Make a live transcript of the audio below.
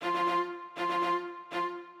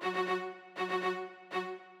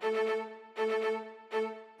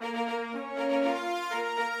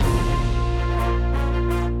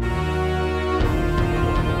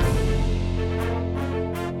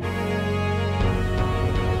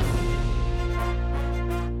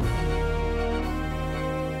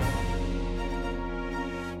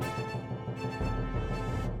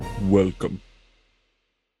welcome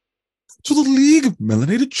to the League of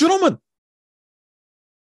Melanated Gentlemen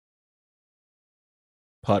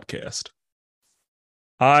podcast.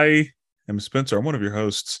 I am Spencer. I'm one of your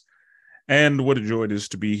hosts, and what a joy it is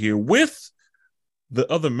to be here with the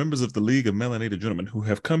other members of the League of Melanated Gentlemen who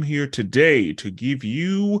have come here today to give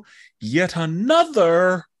you yet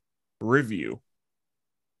another review.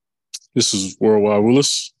 This is Worldwide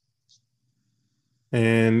Willis.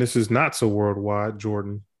 And this is Not So Worldwide,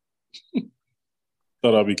 Jordan.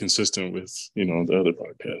 Thought I'd be consistent with, the other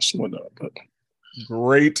podcasts and whatnot. But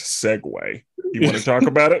great segue. You want to talk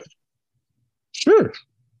about it? Sure.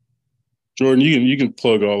 Jordan, you can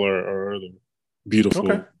plug all our other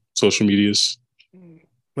beautiful social medias.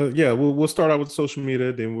 But yeah, we'll start out with social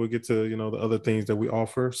media, then we'll get to, the other things that we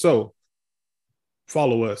offer. So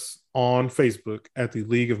follow us on Facebook at the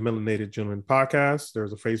League of Melanated Gentlemen podcast.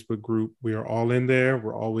 There's a Facebook group. We are all in there.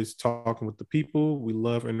 We're always talking with the people. We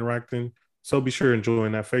love interacting. So be sure and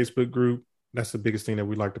join that Facebook group. That's the biggest thing that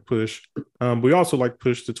we like to push. We also like to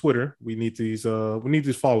push to Twitter. We need these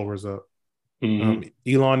followers up. Mm-hmm.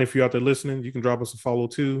 Elon, if you're out there listening, you can drop us a follow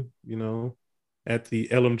too, at the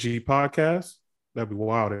LMG podcast. That'd be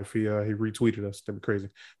wild if he retweeted us. That'd be crazy.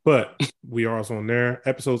 But we are also on there.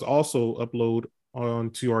 Episodes also upload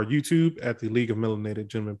onto our YouTube at the League of Melanated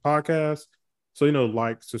Gentlemen podcast. So,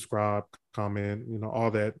 like, subscribe, comment, all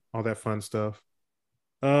that fun stuff.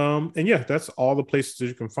 And yeah, that's all the places that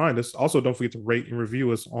you can find us. Also, don't forget to rate and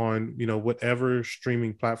review us on, whatever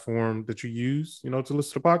streaming platform that you use, to listen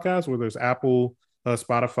to podcasts, whether it's Apple,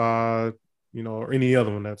 Spotify, or any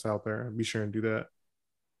other one that's out there. Be sure and do that.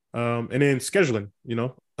 And then scheduling,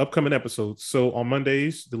 upcoming episodes. So on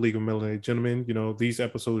Mondays, the League of Melanated Gentlemen, these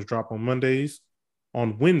episodes drop on Mondays.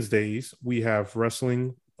 On Wednesdays, we have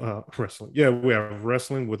wrestling. We have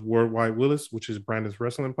wrestling with Worldwide Willis, which is Brandon's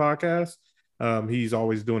wrestling podcast. He's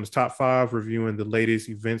always doing his top 5, reviewing the latest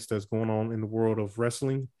events that's going on in the world of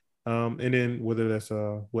wrestling. And then whether that's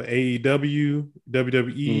AEW,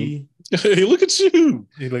 WWE. Hey, look at you.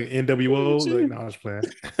 Like NWO. Like, I was playing.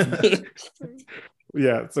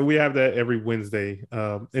 Yeah, so we have that every Wednesday.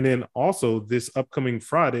 And then also this upcoming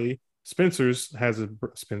Friday, Spencer has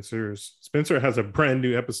a brand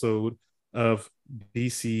new episode of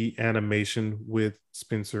DC animation with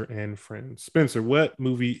Spencer and friends. Spencer, what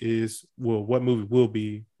movie will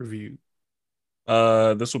be reviewed?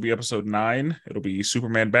 This will be episode 9. It'll be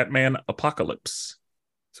Superman, Batman, Apocalypse.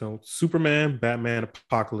 So Superman, Batman,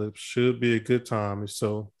 Apocalypse should be a good time.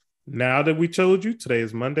 So now that we told you, today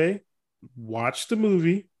is Monday, watch the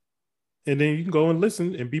movie, and then you can go and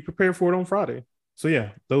listen and be prepared for it on Friday. So yeah,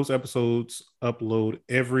 those episodes upload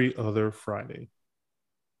every other Friday.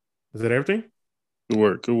 Is that everything?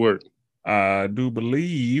 Good work. I do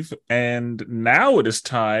believe. And now it is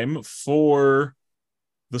time for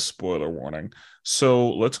the spoiler warning.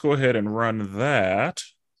 So let's go ahead and run that.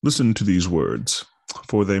 Listen to these words,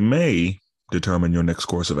 for they may determine your next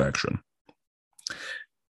course of action.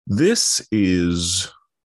 This is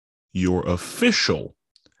your official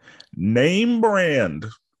name brand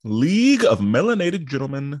League of Melanated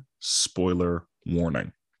Gentlemen spoiler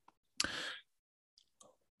warning.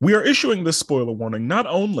 We are issuing this spoiler warning not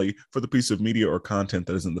only for the piece of media or content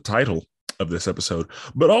that is in the title of this episode,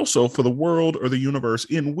 but also for the world or the universe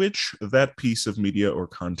in which that piece of media or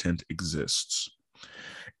content exists.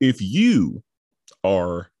 If you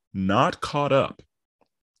are not caught up,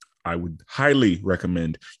 I would highly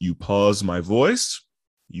recommend you pause my voice,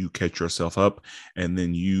 you catch yourself up, and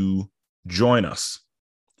then you join us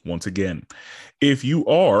once again. If you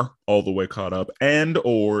are all the way caught up, and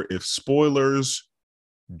or if spoilers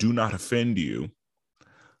do not offend you,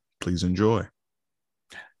 please enjoy.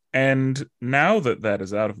 And now that that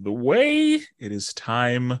is out of the way, it is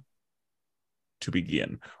time to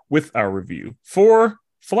begin with our review for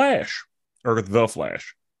Flash, or The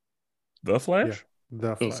Flash. The Flash?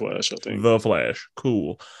 Yeah, The Flash, I think. The Flash.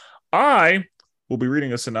 Cool. I will be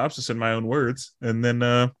reading a synopsis in my own words, and then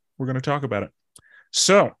we're going to talk about it.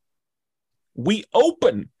 So, we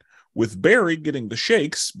open with Barry getting the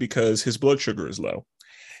shakes because his blood sugar is low.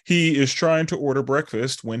 He is trying to order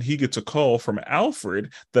breakfast when he gets a call from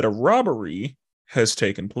Alfred that a robbery has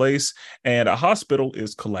taken place and a hospital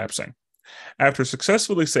is collapsing. After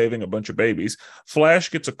successfully saving a bunch of babies, Flash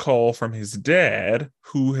gets a call from his dad,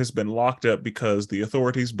 who has been locked up because the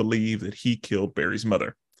authorities believe that he killed Barry's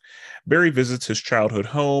mother. Barry visits his childhood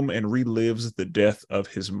home and relives the death of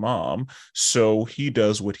his mom, so he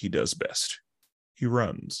does what he does best. He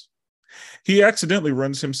runs. He accidentally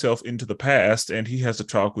runs himself into the past, and he has a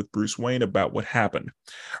talk with Bruce Wayne about what happened.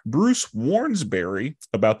 Bruce warns Barry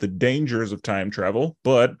about the dangers of time travel,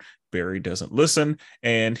 but Barry doesn't listen,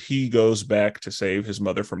 and he goes back to save his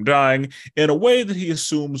mother from dying in a way that he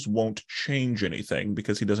assumes won't change anything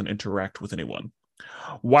because he doesn't interact with anyone.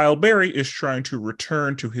 While Barry is trying to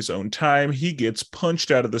return to his own time, he gets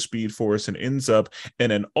punched out of the Speed Force and ends up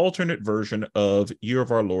in an alternate version of Year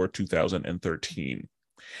of Our Lord 2013.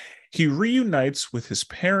 He reunites with his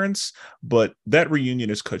parents, but that reunion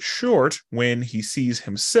is cut short when he sees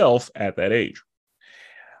himself at that age.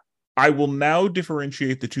 I will now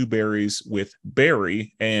differentiate the two Barrys with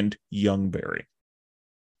Barry and young Barry.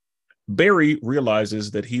 Barry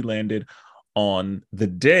realizes that he landed on the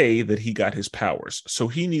day that he got his powers. So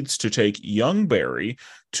he needs to take young Barry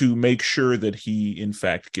to make sure that he, in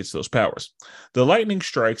fact, gets those powers. The lightning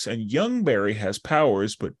strikes and young Barry has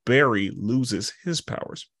powers, but Barry loses his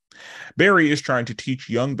powers. Barry is trying to teach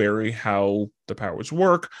young Barry how the powers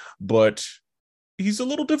work, but he's a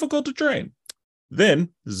little difficult to train. Then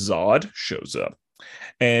Zod shows up,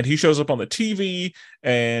 and he shows up on the TV,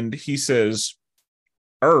 and he says,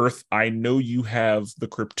 Earth, I know you have the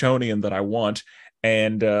Kryptonian that I want,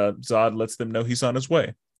 and Zod lets them know he's on his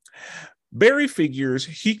way. Barry figures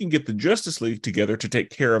he can get the Justice League together to take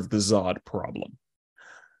care of the Zod problem.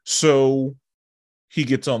 So he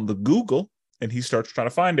gets on the Google, and he starts trying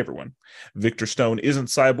to find everyone. Victor Stone isn't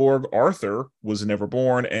Cyborg, Arthur was never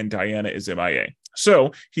born, and Diana is MIA.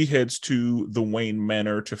 So he heads to the Wayne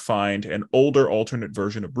Manor to find an older alternate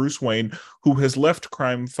version of Bruce Wayne who has left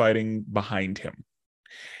crime fighting behind him.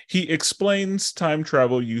 He explains time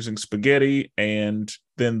travel using spaghetti, and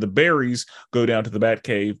then the Barrys go down to the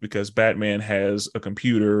Batcave because Batman has a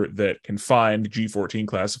computer that can find G14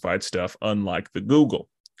 classified stuff, unlike the Google.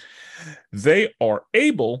 They are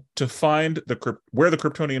able to find where the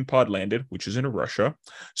Kryptonian pod landed, which is in Russia.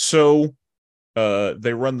 So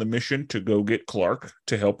they run the mission to go get Clark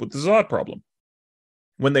to help with the Zod problem.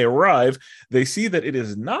 When they arrive, they see that it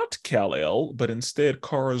is not Kal-El, but instead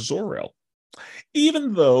Kara Zor-El.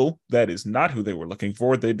 Even though that is not who they were looking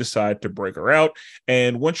for, they decide to break her out,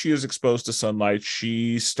 and once she is exposed to sunlight,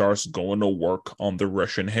 she starts going to work on the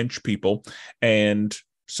Russian hench people, and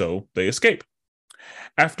so they escape.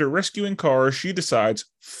 After rescuing Kara, she decides,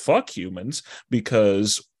 fuck humans,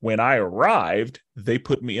 because when I arrived, they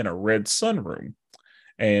put me in a red sunroom,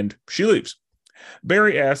 and she leaves.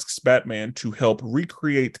 Barry asks Batman to help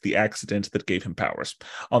recreate the accident that gave him powers.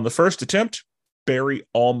 On the first attempt, Barry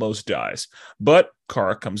almost dies, but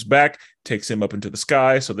Kara comes back, takes him up into the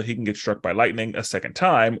sky so that he can get struck by lightning a second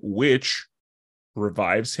time, which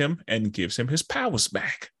revives him and gives him his powers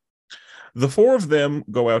back. The four of them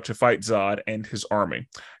go out to fight Zod and his army.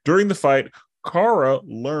 During the fight, Kara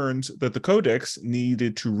learns that the Codex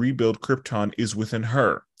needed to rebuild Krypton is within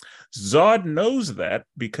her. Zod knows that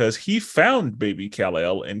because he found baby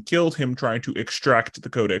Kal-El and killed him trying to extract the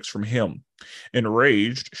Codex from him.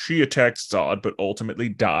 Enraged, she attacks Zod but ultimately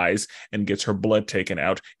dies and gets her blood taken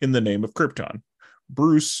out in the name of Krypton.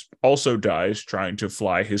 Bruce also dies trying to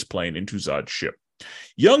fly his plane into Zod's ship.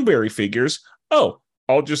 Young Barry figures, I'll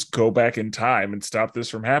just go back in time and stop this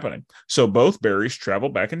from happening. So both Barrys travel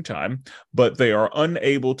back in time, but they are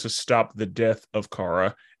unable to stop the death of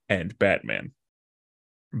Kara and Batman.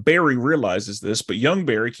 Barry realizes this, but young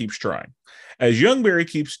Barry keeps trying. As young Barry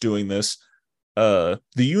keeps doing this, the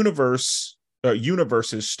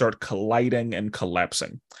universes start colliding and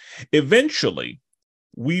collapsing. Eventually,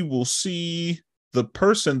 we will see the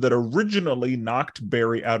person that originally knocked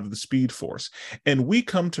Barry out of the Speed Force, and we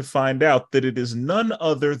come to find out that it is none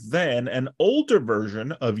other than an older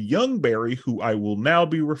version of young Barry, who I will now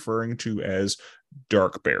be referring to as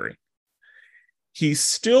Dark Barry. He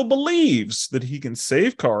still believes that he can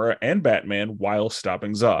save Kara and Batman while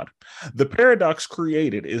stopping Zod. The paradox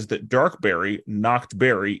created is that Dark Barry knocked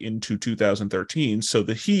Barry into 2013 so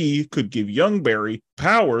that he could give young Barry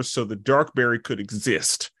powers so that Dark Barry could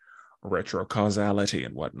exist. Retrocausality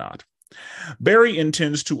and whatnot. Barry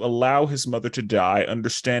intends to allow his mother to die,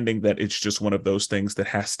 understanding that it's just one of those things that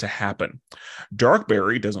has to happen. Dark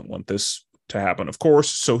Barry doesn't want this to happen, of course,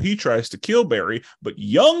 so he tries to kill Barry, but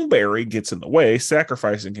young Barry gets in the way,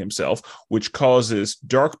 sacrificing himself, which causes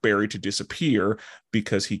Dark Barry to disappear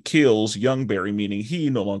because he kills young Barry, meaning he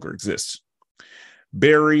no longer exists.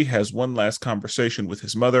 Barry has one last conversation with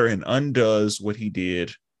his mother and undoes what he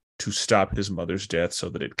did to stop his mother's death so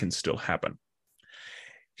that it can still happen.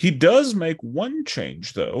 He does make one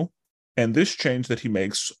change, though, and this change that he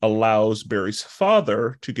makes allows Barry's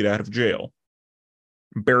father to get out of jail.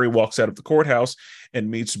 Barry walks out of the courthouse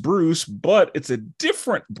and meets Bruce, but it's a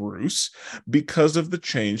different Bruce because of the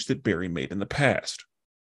change that Barry made in the past.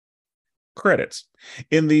 Credits.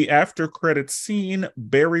 In the after credits scene,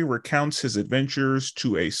 Barry recounts his adventures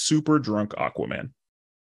to a super drunk Aquaman.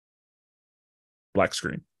 black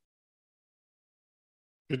screen.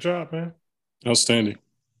 Good job, man. Outstanding.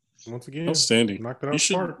 Once again, Outstanding. knocked it out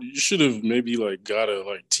the park. You should have maybe like got a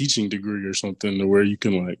like teaching degree or something to where you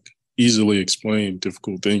can like easily explain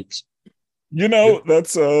difficult things. You know,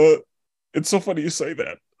 that's it's so funny you say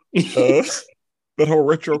that. That whole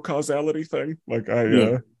retro causality thing. Like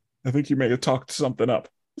I think you may have talked something up.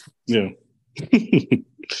 Yeah.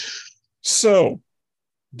 So,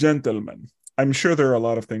 gentlemen, I'm sure there are a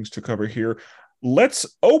lot of things to cover here. Let's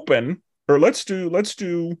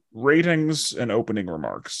do ratings and opening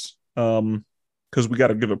remarks. Because we got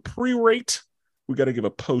to give a pre-rate, we got to give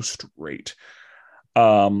a post-rate.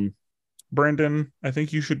 Brandon, I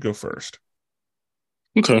think you should go first.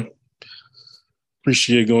 Okay.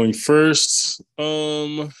 Appreciate going first.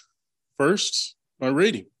 First, my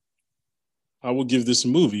rating. I will give this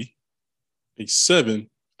movie a 7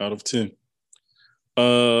 out of 10.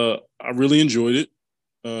 I really enjoyed it.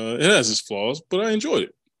 It has its flaws, but I enjoyed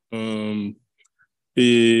it.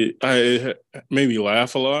 I made me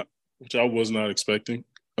laugh a lot, which I was not expecting.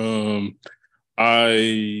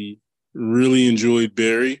 I really enjoyed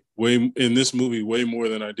Barry in this movie way more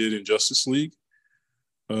than I did in Justice League,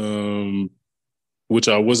 which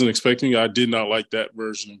I wasn't expecting. I did not like that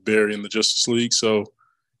version of Barry in the Justice League. So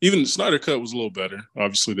even Snyder Cut was a little better.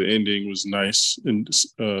 Obviously, the ending was nice in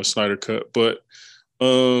Snyder Cut, but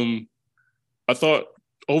I thought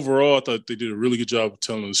they did a really good job of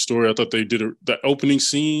telling the story. I thought they did that opening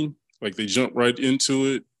scene, like they jumped right into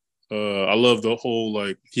it. I love the whole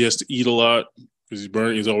like he has to eat a lot because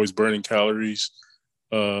he's always burning calories.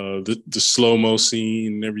 The slow-mo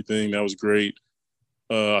scene and everything, that was great.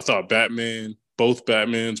 I thought both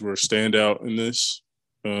Batmans were a standout in this.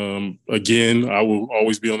 Again, I will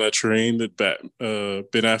always be on that train that Ben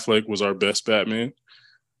Affleck was our best Batman.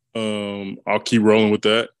 I'll keep rolling with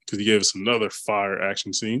that because he gave us another fire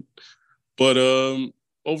action scene. But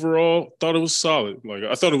overall, thought it was solid. Like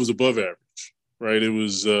I thought it was above average. Right? It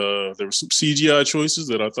was there were some CGI choices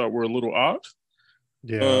that I thought were a little odd.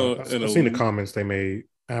 Yeah, I've seen the comments they made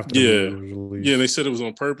after the movie was released. Yeah, they said it was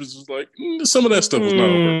on purpose. It was like some of that stuff was not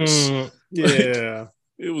on purpose. Yeah,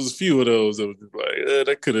 it was a few of those that was like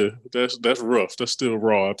that could have that's rough. That's still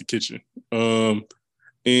raw out the kitchen.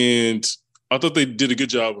 And I thought they did a good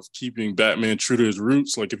job of keeping Batman true to his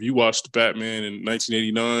roots. Like if you watched Batman in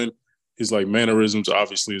 1989, his like mannerisms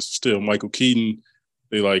obviously is still Michael Keaton.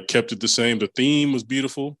 They like kept it the same. The theme was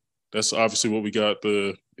beautiful. That's obviously what we got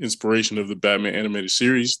the inspiration of the Batman animated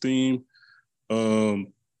series theme.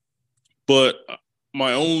 But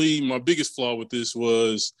my biggest flaw with this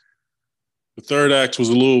was the third act was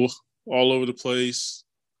a little all over the place.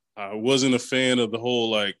 I wasn't a fan of the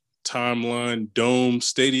whole like timeline dome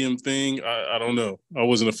stadium thing. I don't know. I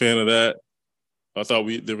wasn't a fan of that. I thought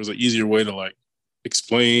there was an easier way to like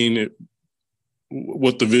explain it,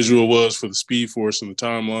 what the visual was for the Speed Force and the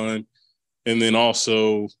timeline. And then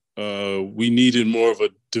also we needed more of a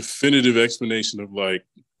definitive explanation of like,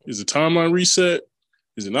 is the timeline reset?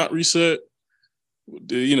 Is it not reset?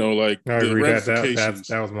 You know, like I agree.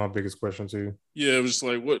 That was my biggest question too. Yeah, it was just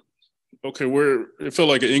like, what? Okay, it felt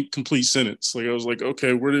like an incomplete sentence. Like I was like,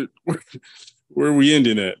 okay, where are we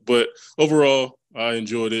ending at? But overall, I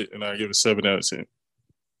enjoyed it, and I give it a 7 out of 10.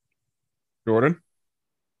 Jordan?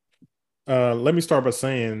 Let me start by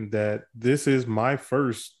saying that this is my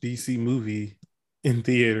first DC movie in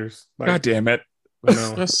theaters. Like, God damn it.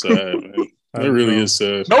 That's sad, man. That really is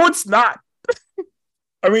sad. No, it's not.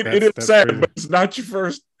 I mean, it is sad, crazy. But it's not your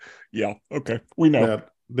first. Yeah, okay. We know. Yeah,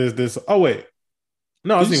 there's this. Oh, wait.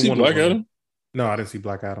 No, I didn't see Black Adam. No, I didn't see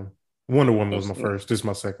Black Adam. Wonder Woman was my first. This is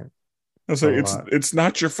my second. I was like, it's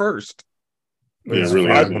not your first. Yeah, really.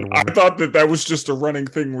 I thought that was just a running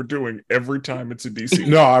thing we're doing every time it's a DC.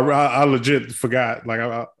 No, I legit forgot. Like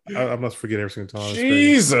I must forget every single time.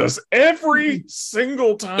 Jesus, every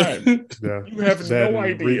single time. Yeah, you have no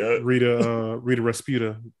idea. Rita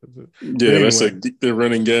Rasputa. Yeah, anyway, that's like the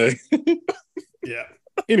running gag. Yeah.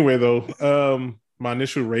 Anyway, though, my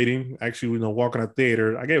initial rating, actually, walking out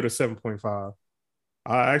theater, I gave it a 7.5.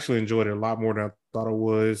 I actually enjoyed it a lot more than I thought it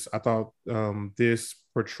was. I thought this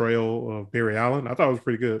portrayal of Barry Allen, I thought it was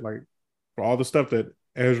pretty good. Like for all the stuff that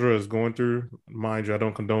Ezra is going through, mind you, I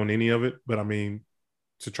don't condone any of it, but I mean,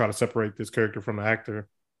 to try to separate this character from the actor,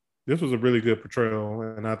 this was a really good portrayal.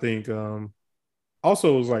 And I think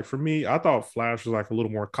also it was like, for me, I thought Flash was like a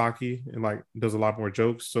little more cocky and like does a lot more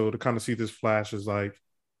jokes. So to kind of see this Flash is like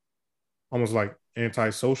almost like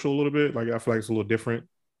antisocial a little bit. Like I feel like it's a little different.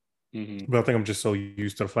 Mm-hmm. But I think I'm just so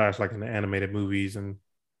used to the Flash, like in the animated movies and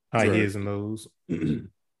how he is in those.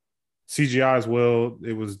 CGI as well,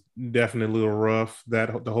 it was definitely a little rough.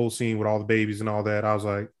 The whole scene with all the babies and all that, I was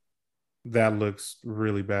like, that looks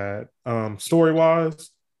really bad. Story wise,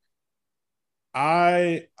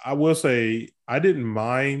 I will say I didn't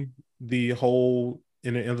mind the whole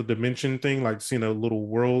in the dimension thing, like seeing the little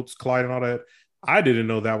worlds collide and all that. I didn't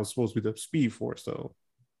know that was supposed to be the Speed Force, though.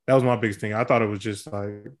 That was my biggest thing. I thought it was just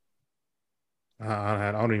like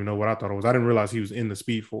I don't even know what I thought it was. I didn't realize he was in the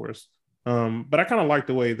Speed Force. But I kind of like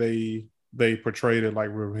the way they portrayed it, like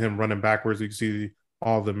with him running backwards. You can see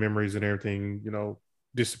all the memories and everything,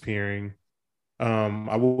 disappearing.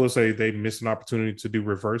 I will say they missed an opportunity to do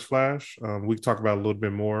Reverse Flash. We can talk about it a little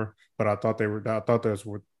bit more, but I thought that's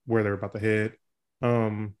where they were about to head.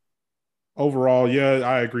 Um, Overall, yeah,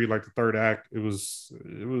 I agree. Like the third act, it was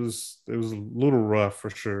a little rough for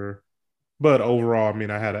sure. But overall, I mean,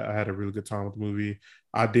 I had a really good time with the movie.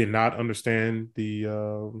 I did not understand the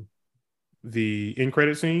end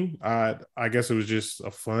credit scene. I guess it was just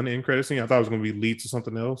a fun end credit scene. I thought it was going to be lead to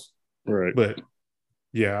something else. Right. But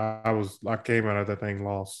yeah, I came out of that thing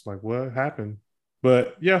lost. Like, what happened?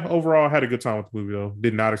 But yeah, overall, I had a good time with the movie though.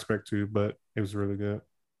 Did not expect to, but it was really good.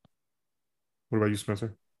 What about you,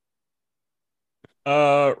 Spencer?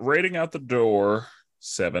 Rating out the door,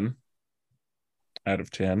 7 out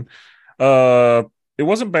of 10. Uh, it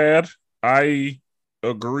wasn't bad. I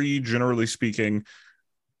agree, generally speaking.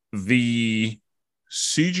 The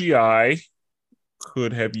CGI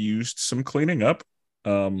could have used some cleaning up.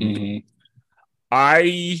 Mm-hmm.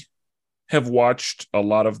 I have watched a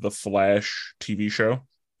lot of the Flash TV show,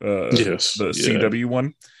 Yes. the Yeah. CW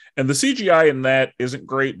one, and the CGI in that isn't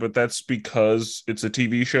great, but that's because it's a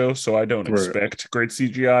TV show, so I don't Right. expect great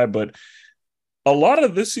CGI. But a lot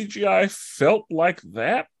of this CGI felt like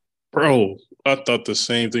that, Bro, I thought the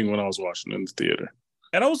same thing when I was watching it in the theater.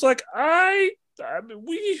 and I was like,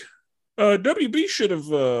 we WB should have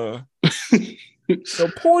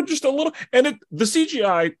poured just a little. And the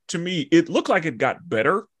CGI to me, it looked like it got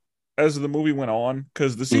better as the movie went on,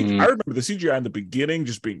 because I remember the CGI in the beginning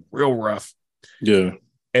just being real rough. Yeah.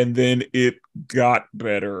 And then it got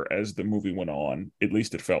better as the movie went on. At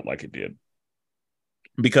least it felt like it did.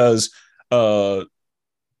 Because the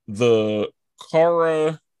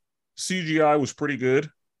Kara CGI was pretty good.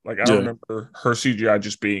 Like, I don't remember her CGI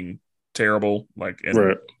just being terrible. Like, and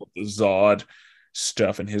Right. the Zod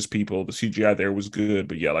stuff and his people, the CGI there was good.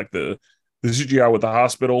 But yeah, like the CGI with the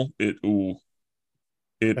hospital, That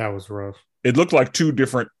was rough. it looked like two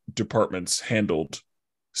different departments handled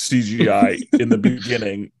CGI in the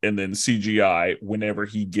beginning and then CGI whenever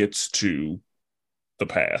he gets to the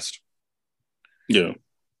past. Yeah.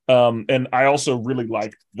 And I also really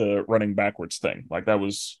liked the running backwards thing. Like that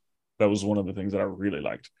was one of the things that I really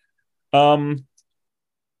liked. I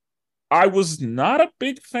was not a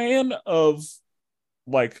big fan of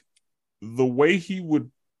like the way he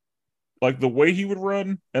would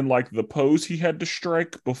run and like the pose he had to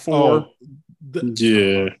strike before.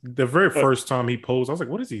 The very first time he posed, I was like,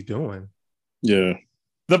 "What is he doing?" Yeah.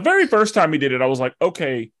 The very first time he did it, I was like,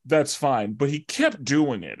 "Okay, that's fine," but he kept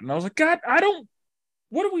doing it, and I was like, "God, I don't.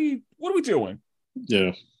 What are we doing?"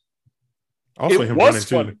 Yeah. Also, it was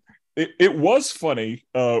funny. It was funny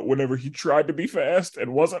whenever he tried to be fast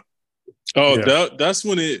and wasn't. Oh, yeah. That's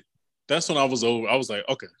when I was over. I was like,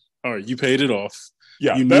 okay, all right, you paid it off.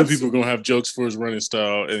 Yeah, you knew people were gonna have jokes for his running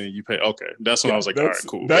style, and then you pay. Okay, that's when I was like, all right,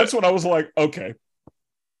 cool. That's when I was like, okay,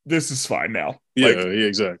 this is fine now. Yeah, like, yeah,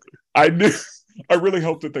 exactly. I really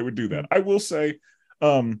hoped that they would do that. I will say,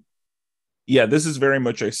 yeah, this is very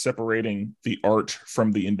much a separating the art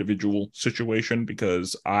from the individual situation,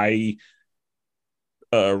 because I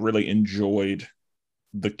really enjoyed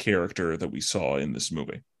the character that we saw in this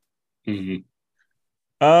movie. Mm-hmm.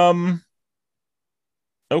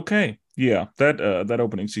 Okay. Yeah, that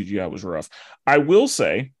opening CGI was rough. I will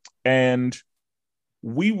say, and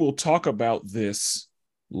we will talk about this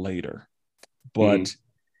later, but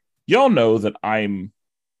y'all know that I'm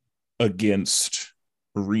against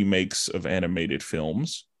remakes of animated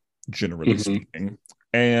films, generally speaking.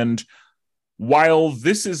 And while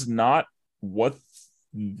this is not what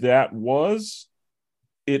that was,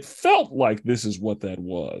 it felt like this is what that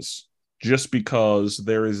was, just because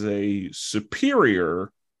there is a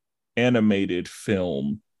superior animated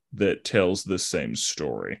film that tells the same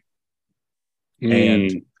story.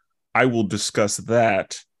 And I will discuss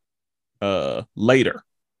that later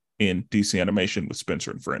in DC Animation with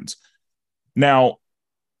Spencer and Friends. Now,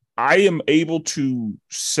 I am able to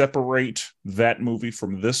separate that movie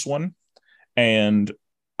from this one, and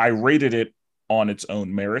I rated it on its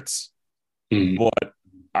own merits, but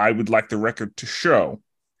I would like the record to show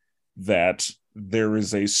that there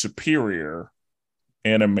is a superior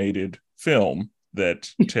animated film that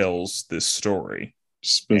tells this story.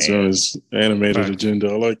 Spencer on his animated agenda.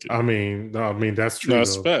 I like it. I mean, that's true. No,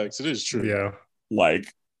 it's facts. It is true. Yeah.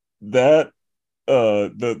 Like that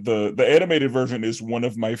the animated version is one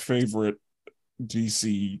of my favorite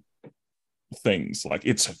DC things. Like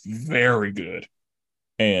it's very good.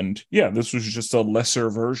 And yeah, this was just a lesser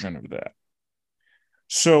version of that.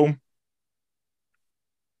 So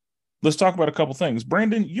let's talk about a couple things.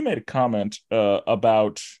 Brandon, you made a comment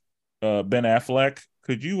about Ben Affleck.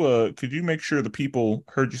 Could you make sure the people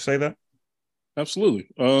heard you say that? Absolutely.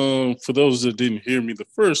 For those that didn't hear me the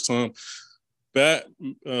first time, Ben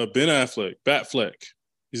Affleck, Batfleck,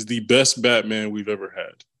 is the best Batman we've ever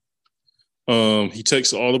had. He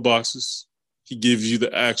takes all the boxes. He gives you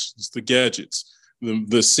the actions, the gadgets.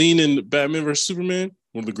 The scene in Batman vs. Superman,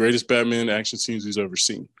 one of the greatest Batman action scenes we've ever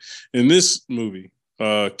seen. In this movie,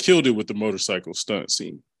 killed it with the motorcycle stunt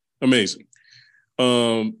scene. Amazing.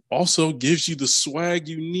 Also gives you the swag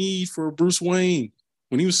you need for Bruce Wayne.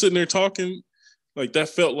 When he was sitting there talking, like that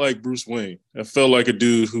felt like Bruce Wayne. That felt like a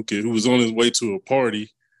dude who was on his way to a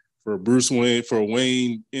party for a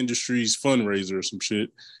Wayne Industries fundraiser or some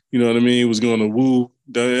shit. You know what I mean? He was going to woo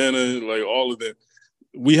Diana, like all of that.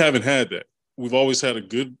 We haven't had that. We've always had a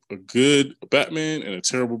good Batman and a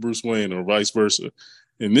terrible Bruce Wayne, or vice versa.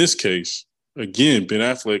 In this case, again, Ben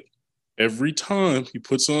Affleck, every time he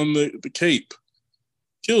puts on the cape,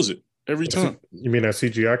 kills it every time. You mean that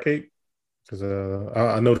CGI cape? Because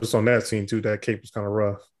I noticed on that scene too, that cape was kind of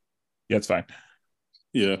rough. Yeah, it's fine.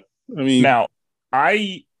 Yeah, I mean, now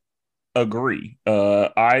I agree.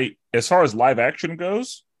 As far as live action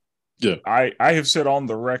goes, yeah, I have said on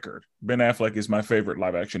the record, Ben Affleck is my favorite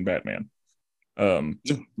live action Batman.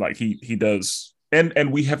 Like he does,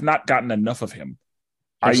 and we have not gotten enough of him.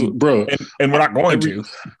 Bro, and we're not going to.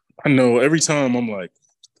 I know. Every time I'm like,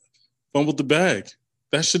 fumbled the bag.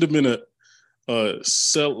 That should have been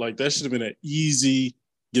that should have been an easy,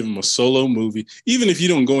 give him a solo movie. Even if you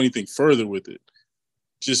don't go anything further with it,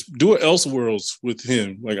 just do it Elseworlds with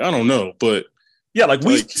him. Like, I don't know, but yeah,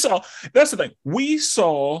 we saw, that's the thing. We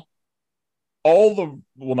saw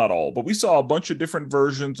not all, but we saw a bunch of different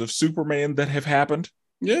versions of Superman that have happened.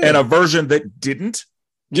 Yeah. And a version that didn't.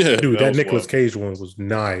 Yeah. Dude, that Nicolas Cage one was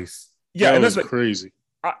nice. Yeah, and that's crazy.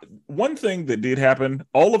 One thing that did happen,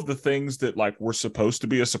 all of the things that were supposed to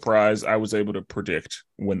be a surprise, I was able to predict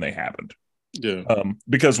when they happened. Yeah.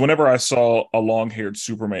 Because whenever I saw a long-haired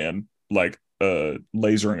Superman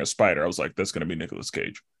lasering a spider, I was like, that's going to be Nicolas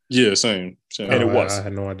Cage. Yeah, same. And it was. I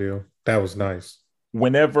had no idea. That was nice.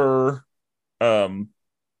 Whenever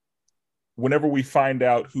we find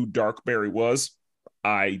out who Dark Barry was,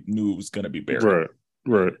 I knew it was going to be Barry.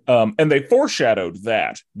 Right. And they foreshadowed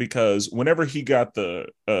that because whenever he got the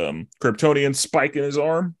Kryptonian spike in his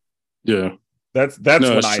arm, yeah, that's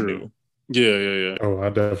when I knew. Yeah. Oh, I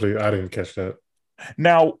didn't catch that.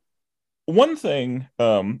 Now, one thing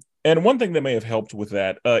that may have helped with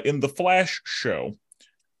that, in the Flash show,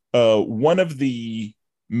 one of the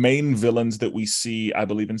main villains that we see, I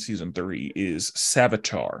believe in season 3, is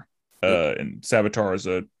Savitar. And Savitar is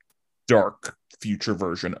a dark future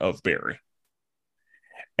version of Barry.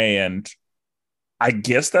 And I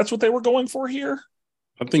guess that's what they were going for here.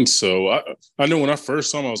 I think so. I know when I first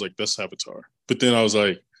saw him, I was like, that's Savitar. But then I was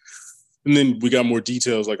like, and then we got more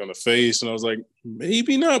details on the face, and I was like,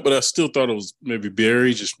 maybe not, but I still thought it was maybe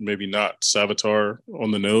Barry, just maybe not Savitar on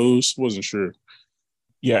the nose. Wasn't sure.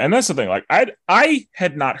 Yeah, and that's the thing. I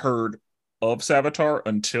had not heard of Savitar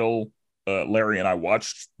until Larry and I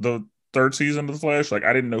watched the 3rd season of The Flash.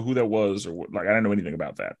 I didn't know who that was, or I didn't know anything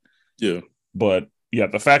about that. Yeah. But yeah,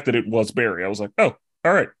 the fact that it was Barry, I was like, oh,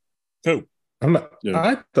 all right, cool.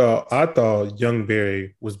 I thought young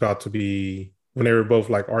Barry was about to be, when they were both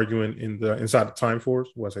arguing inside the Time Force.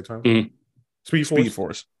 What did I say? Time Force? Mm-hmm. Speed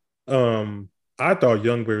Force. I thought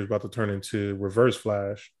young Barry was about to turn into Reverse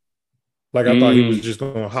Flash. I thought he was just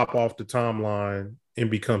going to hop off the timeline and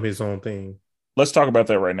become his own thing. Let's talk about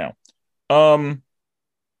that right now.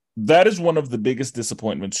 That is one of the biggest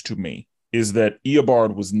disappointments to me, is that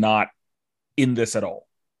Eobard was not in this at all.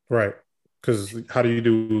 Right. Because how do you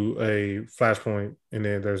do a Flashpoint and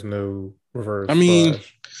then there's no Reverse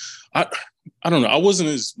Flash? I don't know. I wasn't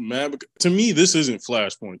as mad. To me, this isn't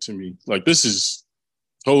Flashpoint to me. This is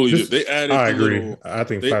totally they added. I agree. I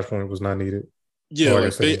think Flashpoint was not needed. Yeah,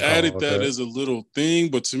 they added that as a little thing,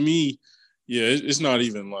 but to me, yeah, it's not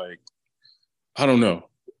even I don't know.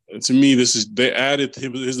 To me, they added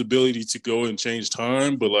his ability to go and change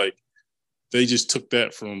time, but they just took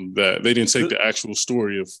that from that. They didn't take the actual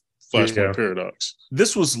story of Flashpoint Paradox.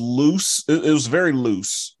 This was loose. It was very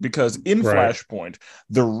loose because in Flashpoint,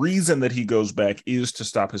 the reason that he goes back is to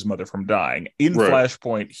stop his mother from dying. In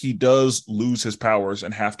Flashpoint, he does lose his powers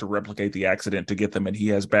and have to replicate the accident to get them, and he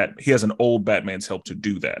has an old Batman's help to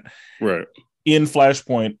do that. Right. In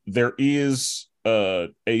Flashpoint, there is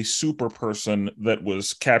a super person that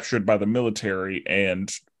was captured by the military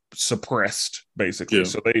and suppressed, basically. Yeah.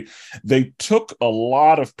 So they took a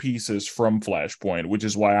lot of pieces from Flashpoint, which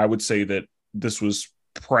is why I would say that this was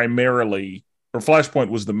primarily, or Flashpoint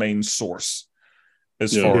was the main source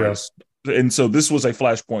as far as, and so this was a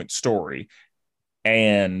Flashpoint story,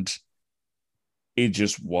 and it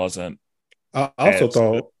just wasn't. I also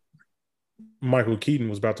thought Michael Keaton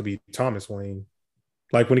was about to be Thomas Wayne.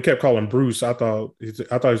 Like when he kept calling Bruce, I thought he was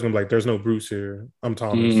gonna be like, "There's no Bruce here. I'm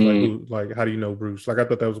Thomas." Like, how do you know Bruce? Like, I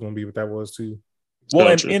thought that was gonna be what that was too. Well,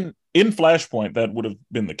 and in Flashpoint, that would have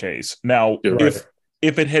been the case. Now, if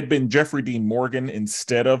it had been Jeffrey Dean Morgan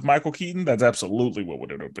instead of Michael Keaton, that's absolutely what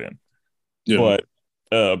would it have been. Yeah.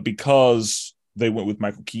 But because they went with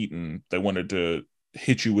Michael Keaton, they wanted to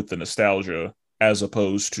hit you with the nostalgia as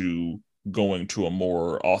opposed to going to a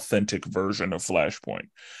more authentic version of Flashpoint,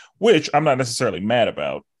 which I'm not necessarily mad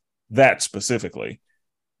about that specifically.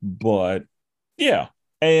 But yeah.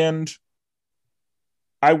 And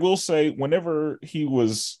I will say, whenever he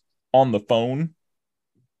was on the phone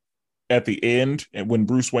at the end, and when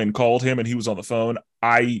Bruce Wayne called him and he was on the phone,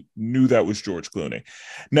 I knew that was George Clooney.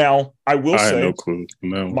 Now, I had no clue.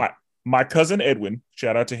 No. My cousin Edwin,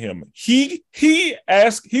 shout out to him. He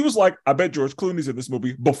was like, I bet George Clooney's in this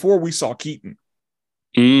movie before we saw Keaton.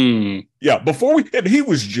 Yeah, and he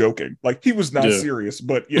was joking. Like, he was not serious,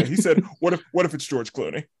 but yeah, he said, what if it's George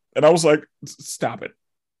Clooney? And I was like, stop it.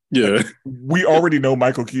 Yeah. Like, we already know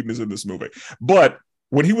Michael Keaton is in this movie. But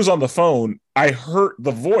when he was on the phone, I heard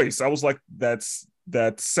the voice. I was like, that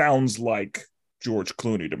sounds like George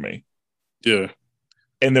Clooney to me. Yeah.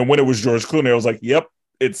 And then when it was George Clooney, I was like, yep,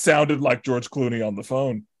 it sounded like George Clooney on the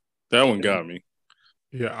phone. That one got me.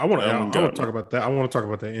 Yeah, I want to talk about that. I want to talk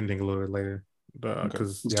about the ending a little bit later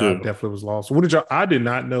because I definitely was lost. What did y'all? I did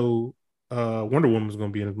not know Wonder Woman was going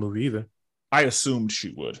to be in this movie either. I assumed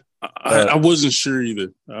she would. I wasn't sure either.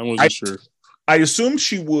 I wasn't sure. I assumed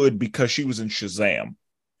she would because she was in Shazam.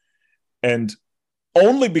 And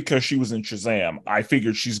only because she was in Shazam, I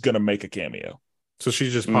figured she's going to make a cameo. So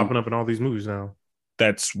she's just popping up in all these movies now.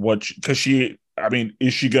 That's what, is she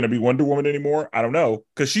going to be Wonder Woman anymore? I don't know.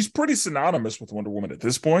 Because she's pretty synonymous with Wonder Woman at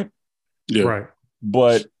this point. Yeah. Right.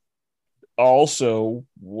 But also,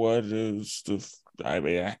 what is there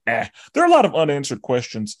are a lot of unanswered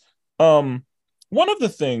questions. One of the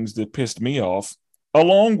things that pissed me off,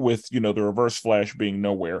 along with, the Reverse Flash being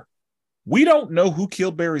nowhere, we don't know who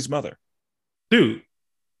killed Barry's mother. Dude.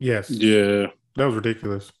 Yes. Yeah. That was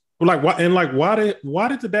ridiculous. Like, why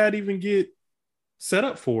did the dad even get set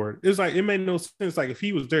up for it? It's like, it made no sense. Like, if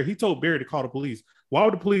he was there, he told Barry to call the police. Why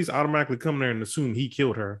would the police automatically come there and assume he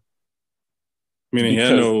killed her? I mean,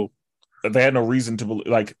 they had no reason to believe,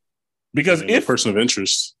 like, because if person of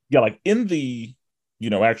interest. Yeah, like in the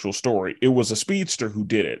actual story, it was a speedster who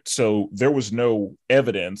did it. So there was no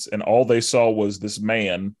evidence, and all they saw was this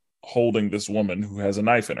man holding this woman who has a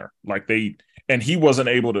knife in her. And he wasn't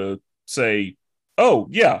able to say, oh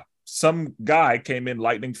yeah, some guy came in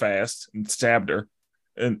lightning fast and stabbed her.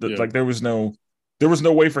 And there was no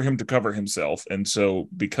way for him to cover himself. And so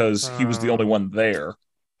because he was the only one there,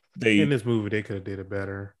 in this movie they could have did it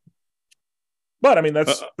better. But I mean,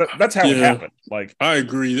 that's how it happened. Like, I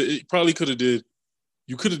agree. It probably could have did.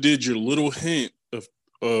 You could have did your little hint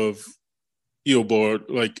of Eobard,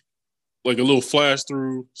 like a little flash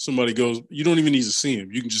through. Somebody goes. You don't even need to see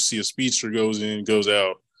him. You can just see a speedster goes in, goes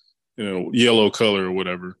out, yellow color or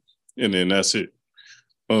whatever, and then that's it.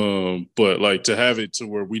 But like to have it to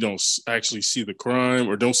where we don't actually see the crime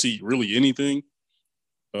or don't see really anything,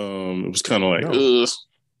 it was kind of like, no,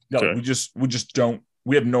 okay. we just don't.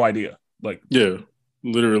 We have no idea. Like, yeah,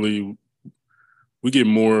 literally, we get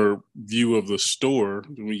more view of the store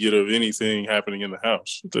than we get of anything happening in the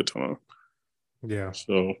house at that time. Yeah.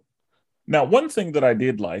 So now, one thing that I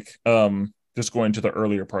did like, just going to the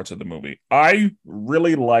earlier parts of the movie, I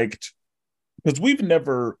really liked, because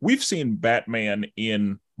we've seen Batman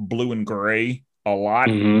in blue and gray a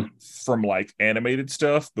lot from like animated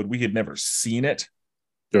stuff, but we had never seen it.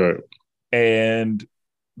 Right. And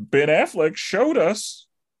Ben Affleck showed us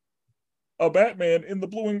a Batman in the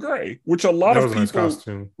blue and gray, which a lot of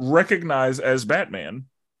people recognize as Batman.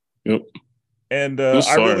 Yep. And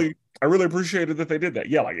I really appreciated that they did that.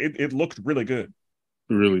 Yeah, like it looked really good.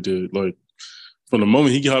 It really did. Like from the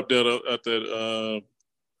moment he hopped out at that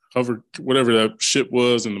hover, whatever that ship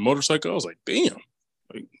was, and the motorcycle. I was like, damn,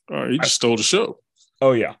 like, all right, he just stole the show.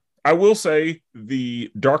 Oh yeah, I will say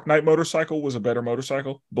the Dark Knight motorcycle was a better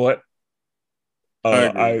motorcycle, but I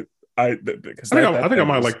agree. I think I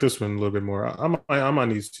might like this one a little bit more. I might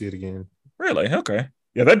need to see it again. Really? Okay.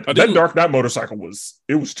 Yeah, that Dark Knight motorcycle was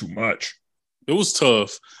too much. It was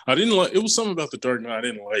tough. I didn't like. It was something about the Dark Knight I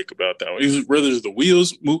didn't like about that one. It was whether the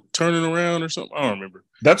wheels turning around or something. I don't remember.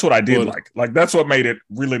 That's what I did like. Like that's what made it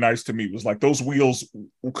really nice to me. Was like those wheels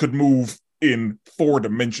could move in 4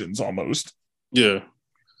 dimensions almost. Yeah.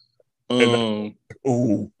 Oh,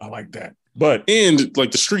 I like that. But and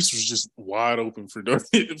like the streets was just wide open for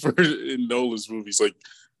in Nolan's movies. Like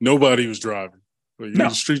nobody was driving. Like the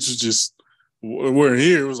streets was just. We're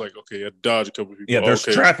here. It was like okay, I dodge a couple of people. Yeah, there's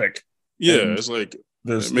traffic. Yeah, it's like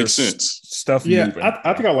it makes sense. Stuff. Yeah, moving.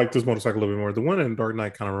 I think I like this motorcycle a little bit more. The one in Dark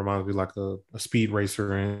Knight kind of reminds me like a speed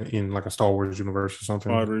racer in like a Star Wars universe or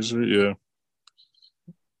something. Pod racer, yeah.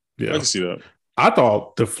 I can see that. I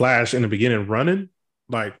thought the Flash in the beginning running,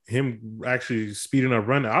 like him actually speeding up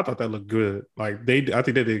running, I thought that looked good. Like I think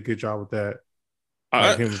they did a good job with that.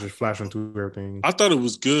 Like him just flashing through everything. I thought it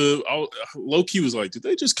was good. Low key was like, did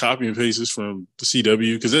they just copy and paste this from the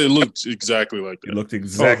CW? Because it looked exactly like that. It looked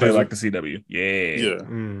exactly like the CW. Yeah.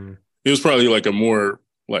 Mm. It was probably like a more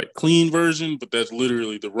like clean version, but that's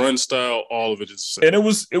literally the run style. All of it is the same. And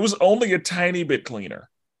it was only a tiny bit cleaner.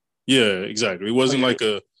 Yeah, exactly. It wasn't like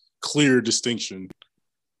a clear distinction.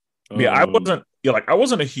 Yeah, I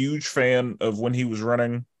wasn't a huge fan of when he was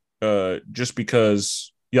running, just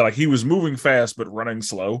because. Yeah, like he was moving fast but running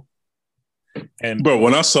slow. And bro,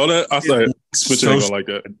 when I saw that, I thought Spencer ain't gonna like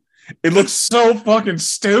that. It looks so fucking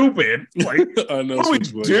stupid. Like, I know what are we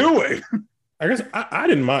doing? I guess I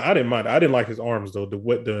didn't mind. I didn't like his arms though.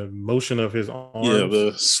 The motion of his arms. Yeah,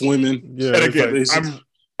 the swimming. Yeah, and again,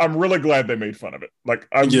 I'm really glad they made fun of it. Like,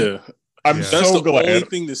 I'm so That's the glad. Only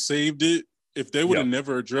thing that saved it. If they would have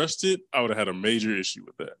never addressed it, I would have had a major issue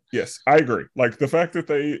with that. Yes, I agree. Like the fact that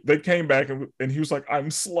they came back and he was like,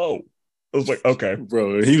 "I'm slow." I was like, "Okay,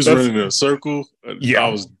 bro." He was running in a circle. Yeah, I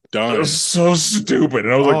was dying. It was so stupid,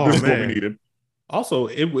 and I was like, "This is what we needed." Also,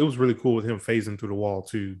 it was really cool with him phasing through the wall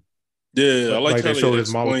too. Yeah, I like how they showed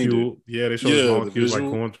his molecule. Yeah, they showed his molecules like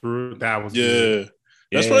going through. That was good.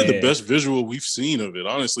 That's probably the best visual we've seen of it,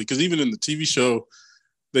 honestly. Because even in the TV show,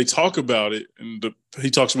 they talk about it, and he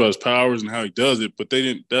talks about his powers and how he does it, but they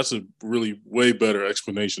didn't. That's a really way better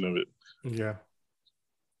explanation of it. Yeah,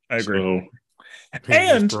 I agree. So,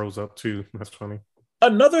 and throws up too. That's funny.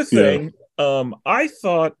 Another thing, I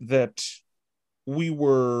thought that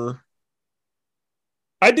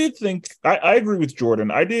I did think I agree with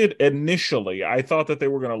Jordan. I did initially. I thought that they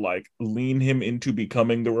were going to like lean him into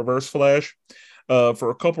becoming the Reverse Flash, for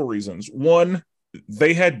a couple reasons. One,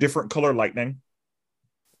 they had different color lightning.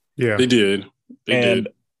 Yeah, they did.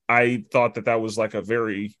 I thought that was like a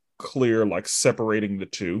very clear, like separating the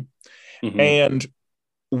two. Mm-hmm. And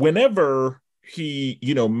whenever he,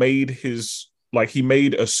 made he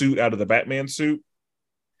made a suit out of the Batman suit.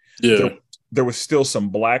 Yeah. There was still some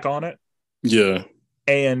black on it. Yeah.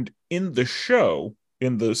 And in the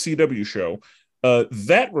CW show,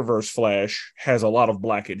 that Reverse Flash has a lot of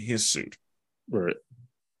black in his suit. Right.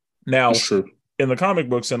 Now, in the comic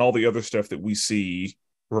books and all the other stuff that we see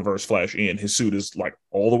Reverse Flash in, his suit is like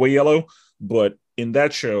all the way yellow, but in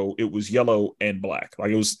that show it was yellow and black.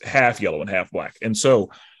 Like it was half yellow and half black. And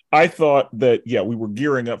so I thought that we were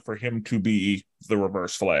gearing up for him to be the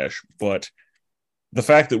Reverse Flash, but the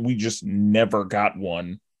fact that we just never got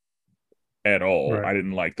one at all, I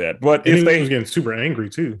didn't like that. But and he was getting super angry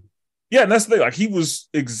too. Yeah, and that's the thing. Like he was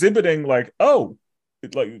exhibiting like,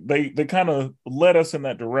 like they kind of led us in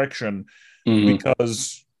that direction,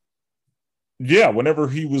 because whenever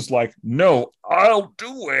he was like, "No, I'll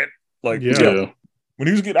do it," like when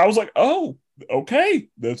he was getting, I was like, "Oh, okay,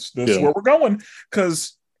 that's where we're going."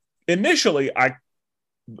 Because initially,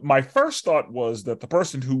 my first thought was that the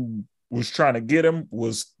person who was trying to get him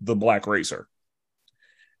was the Black Racer,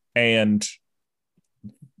 and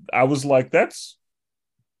I was like,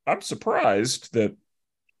 I'm surprised that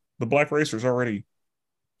the Black Racer's already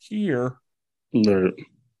here,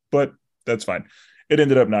 but that's fine. It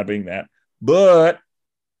ended up not being that. But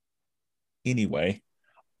anyway,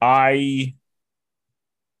 I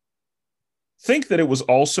think that it was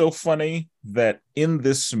also funny that in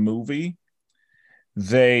this movie,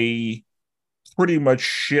 they pretty much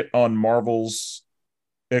shit on Marvel's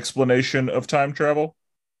explanation of time travel.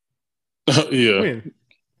 When?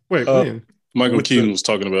 Michael Keaton was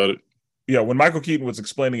talking about it. Yeah, when Michael Keaton was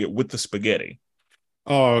explaining it with the spaghetti.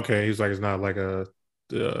 Oh, okay. He's like, it's not like a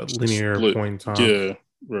linear point in time. Yeah.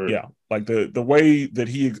 Right. Yeah, like the way that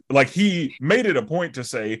he made it a point to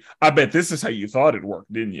say, "I bet this is how you thought it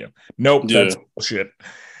worked, didn't you?" Nope, Yeah. that's bullshit.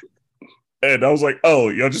 And I was like, "Oh,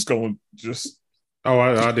 y'all just going just." Oh,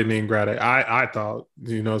 I didn't even grab it. I thought,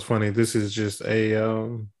 it's funny. This is just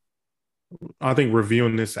I think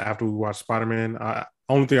reviewing this after we watched Spider-Man,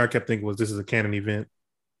 only thing I kept thinking was this is a canon event.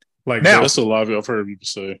 Like Now, that's a lot I've heard people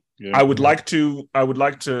say. Yeah. I would like to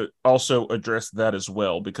also address that as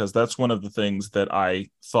well, because that's one of the things that I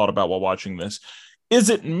thought about while watching this.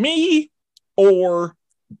 Is it me, or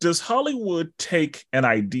does Hollywood take an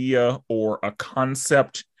idea or a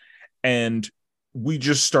concept and we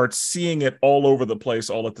just start seeing it all over the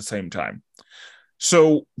place all at the same time?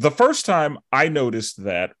 So the first time I noticed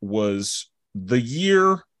that was the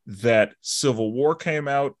year that Civil War came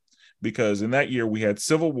out, because in that year we had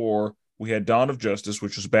Civil War, we had Dawn of Justice,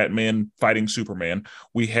 which was Batman fighting Superman.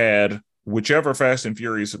 We had whichever Fast and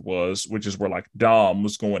Furious it was, which is where like Dom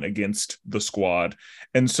was going against the Squad.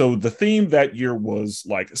 And so the theme that year was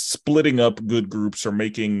like splitting up good groups or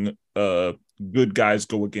making good guys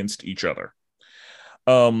go against each other.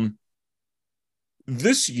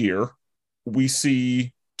 This year we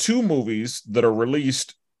see two movies that are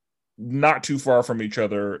released not too far from each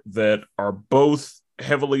other that are both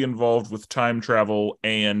heavily involved with time travel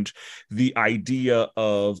and the idea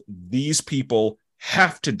of these people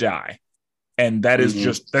have to die, and that's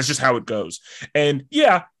just how it goes. And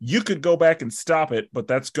yeah, you could go back and stop it, but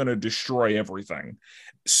that's going to destroy everything,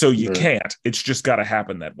 so you can't. It's just got to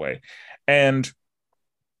happen that way. And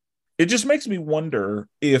it just makes me wonder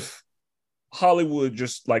if Hollywood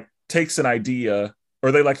just like takes an idea,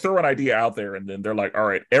 or they like throw an idea out there and then they're like, all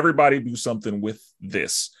right, everybody do something with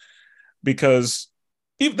this. Because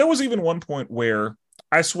there was even one point where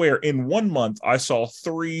I swear in 1 month I saw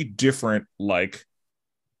 3 different like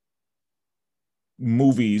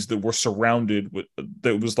movies that were surrounded with,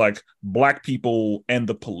 that was like black people and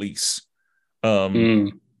the police.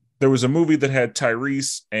 There was a movie that had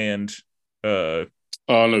Tyrese and I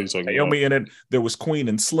know you're talking Naomi in it. There was Queen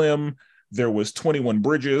and Slim. There was 21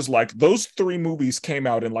 Bridges. Like those 3 movies came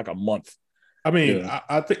out in like a month. I mean,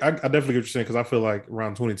 I think I definitely get what you're saying, because I feel like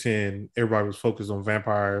around 2010, everybody was focused on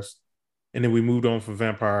vampires. And then we moved on from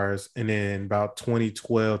vampires. And then about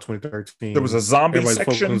 2012, 2013, there was a zombie everybody's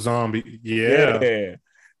section. focused on zombie. Yeah.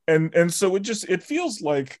 And so it feels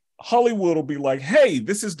like Hollywood will be like, hey,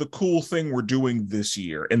 this is the cool thing we're doing this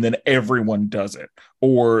year. And then everyone does it.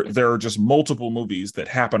 Or there are just multiple movies that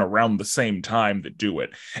happen around the same time that do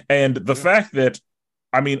it. And the fact that,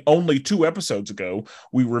 I mean, only 2 episodes ago,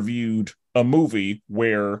 we reviewed a movie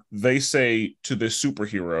where they say to this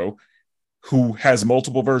superhero who has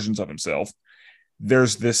multiple versions of himself,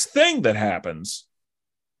 there's this thing that happens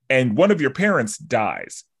and one of your parents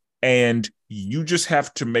dies and you just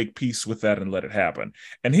have to make peace with that and let it happen.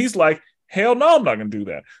 And he's like, hell no, I'm not going to do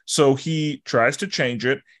that. So he tries to change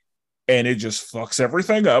it and it just fucks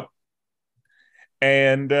everything up.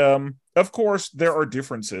 And of course, there are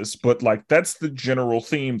differences, but like that's the general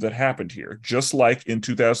theme that happened here. Just like in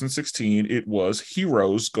 2016, it was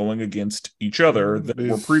heroes going against each other that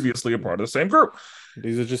were previously a part of the same group.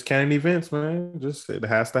 These are just canon events, man. Just it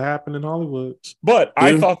has to happen in Hollywood. But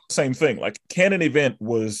I thought the same thing. Like canon event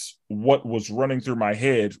was what was running through my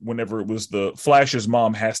head whenever it was the Flash's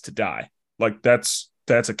mom has to die. Like that's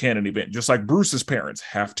a canon event. Just like Bruce's parents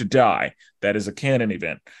have to die. That is a canon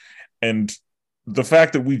event. And the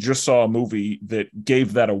fact that we just saw a movie that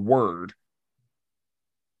gave that a word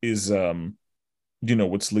is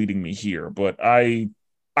what's leading me here. But I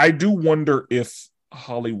do wonder if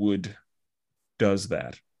Hollywood does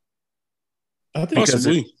that. I think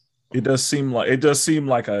possibly. It does seem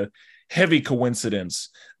like a heavy coincidence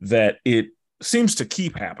that it seems to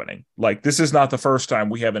keep happening. Like this is not the first time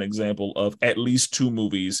we have an example of at least 2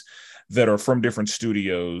 movies that are from different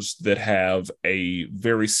studios that have a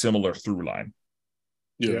very similar through line.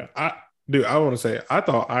 Yeah. I want to say, I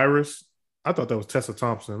thought that was Tessa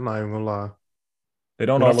Thompson. I'm not even gonna lie. They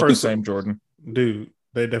don't all look the same, Jordan. Dude,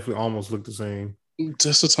 they definitely almost look the same.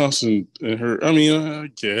 Tessa Thompson and her, I mean, I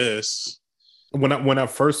guess. When I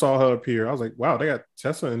first saw her appear, I was like, wow, they got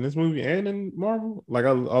Tessa in this movie and in Marvel? Like,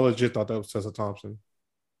 I legit thought that was Tessa Thompson.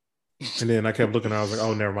 And then I kept looking, I was like,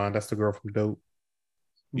 oh, never mind. That's the girl from Dope.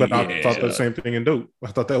 But I thought the same thing in Dope.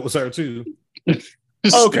 I thought that was her too.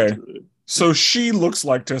 Okay. So she looks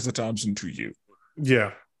like Tessa Thompson to you.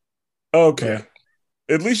 Yeah. Okay.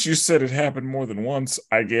 Yeah. At least you said it happened more than once,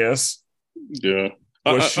 I guess. Yeah.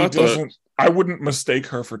 I wouldn't mistake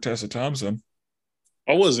her for Tessa Thompson.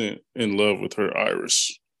 I wasn't in love with her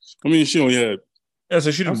iris. I mean, she only had. Yeah,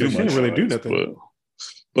 so she didn't really do nothing.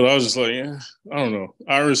 But I was just like, yeah, I don't know.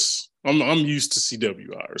 Iris, I'm used to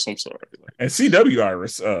CW Iris. I'm sorry. Like, and CW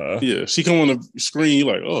Iris, yeah, she come on the screen,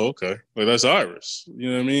 you're like, oh, okay. Like that's Iris. You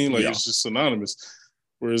know what I mean? Like it's just synonymous.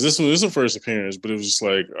 Whereas this one is her first appearance, but it was just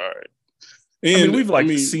like, all right. And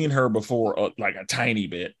we've seen her before, like a tiny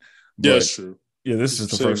bit. But, yeah, that's true. Yeah, this is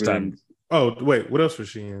the first time. Oh, wait, what else was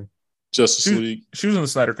she in? Justice League. She was in the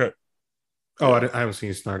Snyder Cut. Oh, I haven't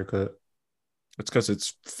seen Snyder Cut. It's because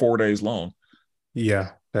it's 4 days long.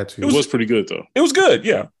 Yeah, that's it was pretty good though. It was good,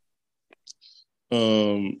 yeah.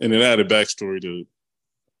 And it added backstory to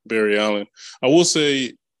Barry Allen. I will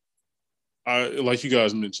say, like you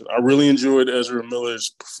guys mentioned, I really enjoyed Ezra Miller's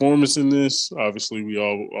performance in this. Obviously, we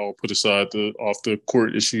all put aside the off the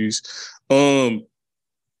court issues,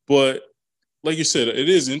 but like you said, it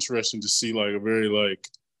is interesting to see like a very like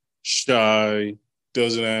shy,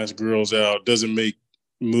 doesn't ask girls out, doesn't make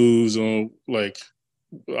moves on like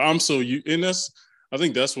and I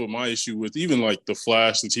think that's what my issue with even like the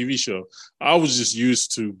Flash, the TV show. I was just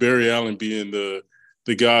used to Barry Allen being the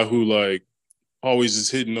guy who like always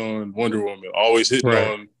is hitting on Wonder Woman, always hitting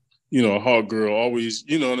on, a hot girl, always,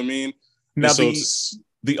 you know what I mean? Now, so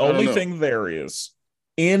the only thing there is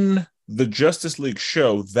in the Justice League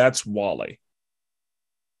show, that's Wally.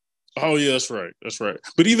 Oh, yeah, that's right. That's right.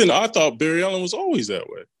 But even I thought Barry Allen was always that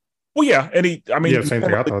way. Well, yeah. And same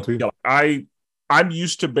thing I thought too. I'm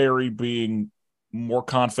used to Barry being more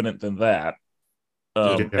confident than that.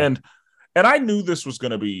 And I knew this was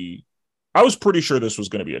going to be, I was pretty sure this was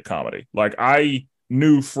going to be a comedy. Like I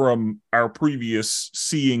knew from our previous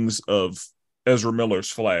seeings of Ezra Miller's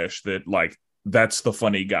Flash that like, that's the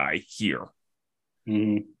funny guy here.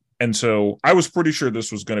 Mm-hmm. And so I was pretty sure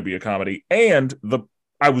this was going to be a comedy. And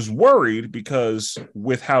I was worried because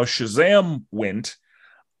with how Shazam went,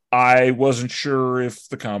 I wasn't sure if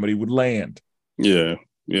the comedy would land. Yeah.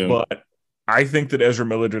 But I think that Ezra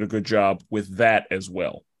Miller did a good job with that as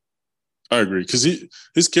well. I agree. Because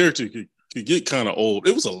his character could get kind of old.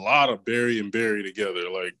 It was a lot of Barry and Barry together,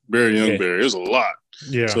 like Barry Young Barry. It was a lot.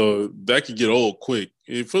 Yeah. So that could get old quick.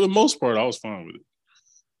 And for the most part, I was fine with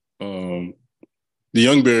it. The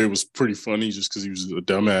Young Barry was pretty funny just because he was a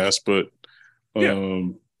dumbass, but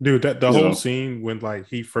dude, the whole scene when like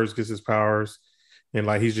he first gets his powers and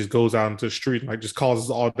like he just goes out into the street and like just causes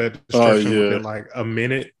all that destruction within like a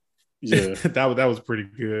minute. Yeah, that was pretty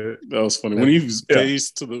good. That was funny when he was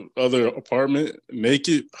paced to the other apartment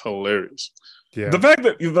naked. Hilarious. Yeah, the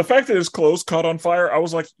fact that his clothes caught on fire, I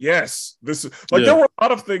was like, yes, this is like there were a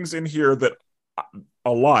lot of things in here that. A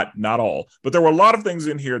lot, not all, but there were a lot of things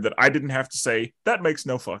in here that I didn't have to say that makes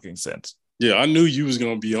no fucking sense. Yeah, I knew you was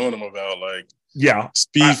gonna be on him about like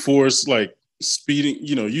Speed Force, like speeding,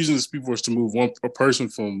 using the Speed Force to move a person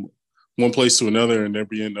from one place to another, and there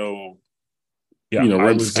being no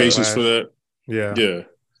ramifications for that. Yeah. It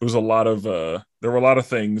was a lot of there were a lot of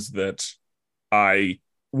things that I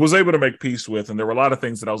was able to make peace with, and there were a lot of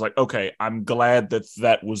things that I was like, okay, I'm glad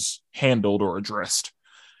that was handled or addressed.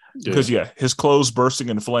 Because his clothes bursting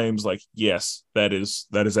in flames, like yes, that is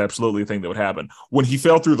absolutely a thing that would happen. When he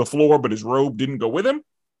fell through the floor, but his robe didn't go with him.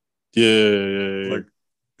 Yeah. Like,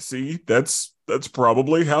 see, that's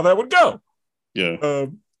probably how that would go. Yeah.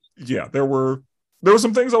 There were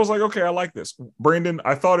some things I was like, okay, I like this. Brandon,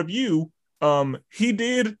 I thought of you. He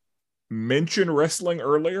did mention wrestling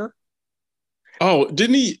earlier. Oh,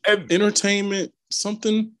 didn't he? Entertainment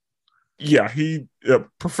something. Yeah, he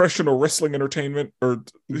professional wrestling entertainment, or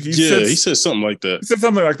he said something like that. He said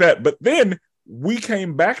something like that, but then we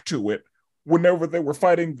came back to it whenever they were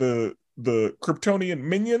fighting the Kryptonian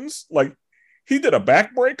minions. Like he did a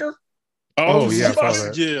backbreaker. I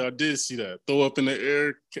did see that. Throw up in the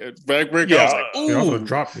air, backbreaker. Yeah, I was like, ooh. He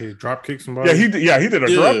also drop kick somebody. He did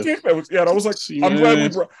a drop kick. That was. I was like,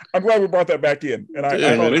 I'm glad we brought that back in. And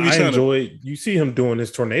I enjoyed. You see him doing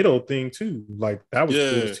his tornado thing too. Like that was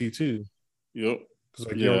cool to see too. Yep. Because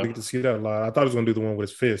like you don't get to see that a lot. I thought he was gonna do the one with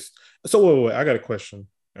his fist. So wait, I got a question.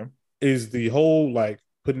 Yeah. Is the whole like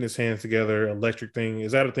putting his hands together electric thing?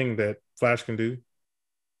 Is that a thing that Flash can do?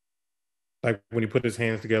 Like when he put his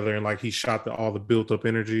hands together and like he shot all the built up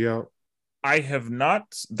energy out? I have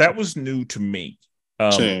not. That was new to me.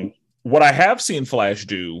 What I have seen Flash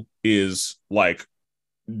do is like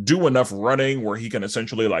do enough running where he can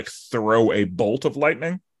essentially like throw a bolt of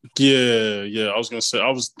lightning. Yeah. I was gonna say I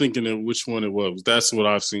was thinking of which one it was. That's what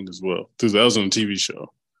I've seen as well. Because that was on a TV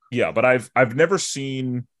show. Yeah, but I've never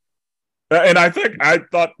seen, and I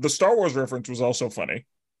thought the Star Wars reference was also funny.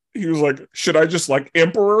 He was like, "Should I just like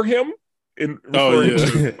Emperor him?" In referring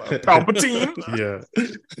to Palpatine. Yeah.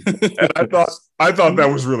 And I thought that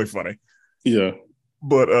was really funny. Yeah.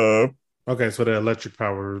 But Okay, so the electric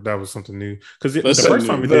power, that was something new. Because the That's first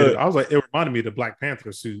something time new. he did it, I was like, it reminded me of the Black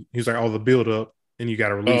Panther suit. He was like, the build up and you got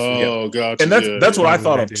to release it. Yeah, Oh, gotcha. and that's what I Reminded me when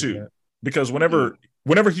thought they of did too, that. because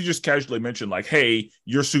whenever he just casually mentioned like, "Hey,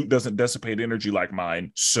 your suit doesn't dissipate energy like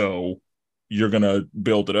mine, so you're gonna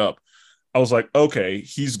build it up," I was like, "Okay,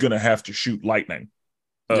 he's gonna have to shoot lightning."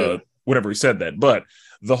 Yeah. Whenever he said that, but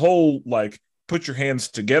the whole like put your hands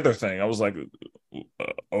together thing, I was like,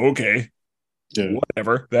 "Okay, Yeah.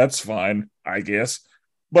 whatever, that's fine, I guess."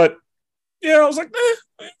 But yeah, I was like,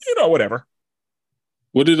 whatever.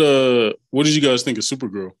 What did you guys think of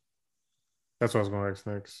Supergirl? That's what I was going to ask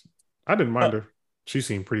next. I didn't mind her. She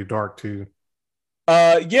seemed pretty dark too.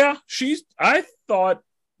 Yeah, I thought,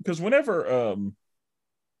 because whenever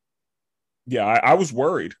yeah, I was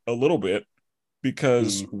worried a little bit,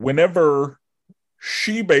 because whenever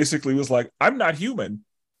she basically was like, "I'm not human,"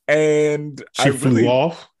 and She flew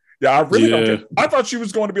off. Yeah, I really don't Yeah. care. I thought she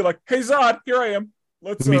was going to be like, "Hey Zod, here I am.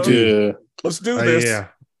 Me too. Yeah. Let's do this." Yeah.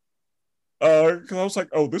 Because I was like,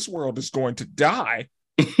 "Oh, this world is going to die."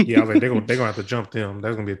 Yeah, I was like, they're gonna have to jump them.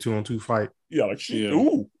 That's gonna be a 2-on-2 fight. Yeah, like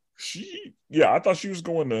yeah, I thought she was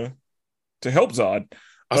going to help Zod.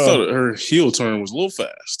 I thought her heel turn was a little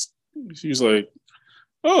fast. She was like,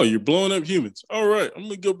 "Oh, you're blowing up humans. All right, I'm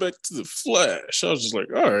gonna go back to the Flash." I was just like,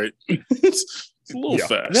 "All right, it's a little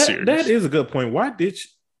fast here." That is a good point. Why did she?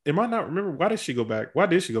 Am I not remember? Why did she go back? Why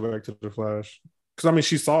did she go back to the Flash? Because I mean,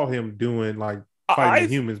 she saw him doing like fighting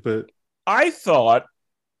the humans, but I thought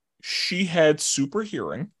she had super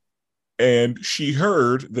hearing, and she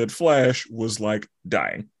heard that Flash was like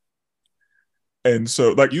dying. And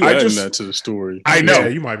so, like, you adding that to the story. I know. Yeah,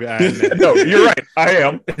 you might be adding that. No, you're right. I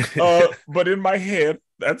am. But in my head,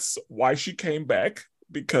 that's why she came back,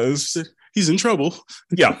 because he's in trouble.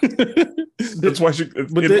 Yeah, that's why she.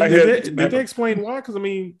 But did they explain why? Because I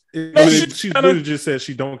mean, she literally just said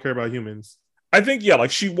she don't care about humans. I think like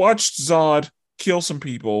she watched Zod kill some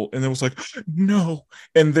people, and then was like, "No,"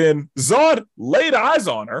 and then Zod laid eyes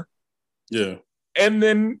on her. Yeah, and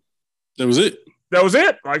then that was it.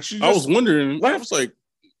 Like I was wondering. I was like,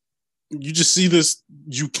 you just see this.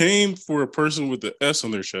 You came for a person with the S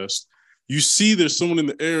on their chest. You see there's someone in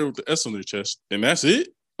the air with the S on their chest, and that's it.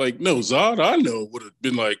 Like, no, Zod, I know would have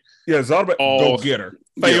been like, Zod, go get her.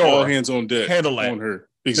 All hands on deck, handle on her.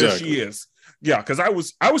 Exactly, there she is. Yeah, because I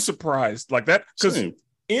was surprised like that, because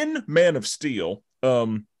in Man of Steel,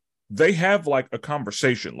 they have like a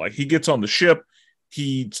conversation. Like, he gets on the ship,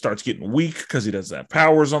 he starts getting weak because he doesn't have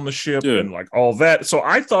powers on the ship, and like all that. So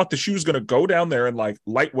I thought that she was going to go down there and like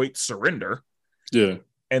lightweight surrender. Yeah.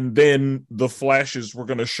 And then the Flashes were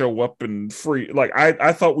going to show up and free. Like,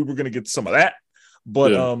 I thought we were going to get some of that.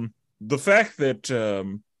 But the fact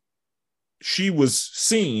that she was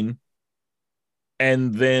seen,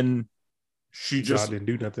 and then she just didn't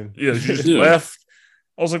do nothing. Yeah, she just left.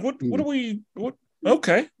 I was like, what do we? What?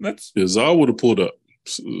 Okay, that's. Yeah, Zod would have pulled up.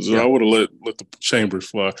 I would have let the chambers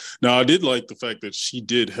fly. Now, I did like the fact that she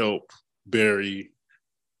did help Barry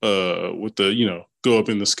with the go up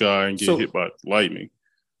in the sky and get hit by lightning.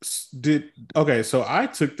 So I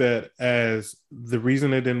took that as the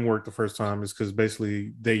reason it didn't work the first time is because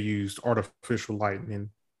basically they used artificial lightning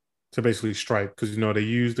to basically strike, because they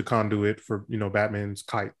used the conduit for Batman's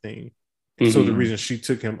kite thing. Mm-hmm. So the reason she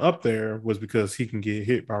took him up there was because he can get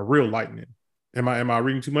hit by real lightning. Am I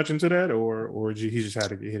reading too much into that, or he just had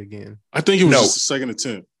to get hit again? I think it was just a second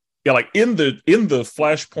attempt. Yeah, like in the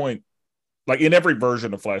Flashpoint, like in every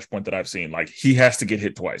version of Flashpoint that I've seen, like he has to get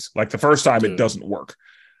hit twice. Like the first time it doesn't work.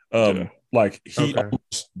 Like he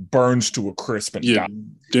almost burns to a crisp and dies.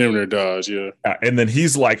 Damn near dies. Yeah, and then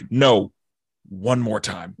he's like, "No, one more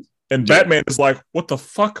time." And Batman is like, "What the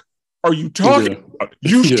fuck are you talking about?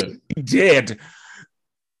 You should be dead."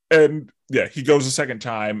 And he goes a second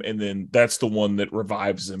time, and then that's the one that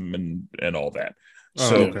revives him and all that.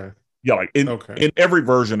 So like in every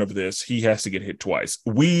version of this, he has to get hit twice.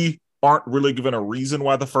 We aren't really given a reason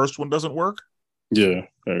why the first one doesn't work. Yeah,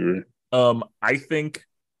 I agree.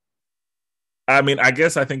 I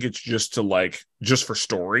guess I think it's just just for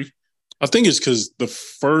story. I think it's because the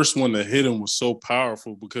first one that hit him was so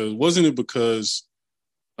powerful, because wasn't it because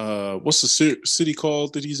what's the city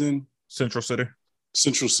called that he's in? Central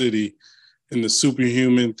City, and the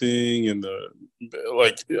superhuman thing, and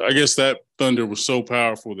I guess that thunder was so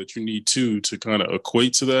powerful that you need two to kind of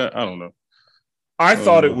equate to that. I don't know. I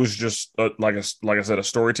thought it was just like I said, a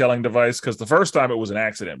storytelling device, because the first time it was an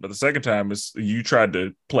accident, but the second time is you tried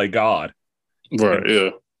to play God. Right,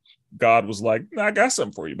 yeah. God was like, "Nah, I got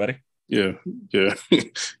something for you, buddy." Yeah.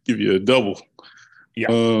 Give you a double. Yeah.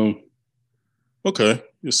 Okay.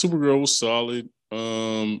 Yeah, Supergirl was solid.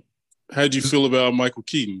 How'd you feel about Michael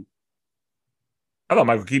Keaton? I thought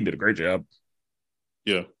Michael Keaton did a great job.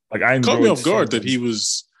 Yeah. Like I caught me off enjoyed guard some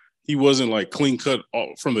that he wasn't like clean cut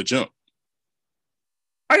from the jump.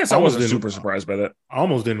 I guess I Almost wasn't didn't- super surprised by that. I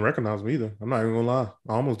almost didn't recognize him either. I'm not even gonna lie.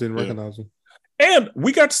 I almost didn't Yeah. recognize him. And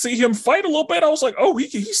we got to see him fight a little bit. I was like, oh, he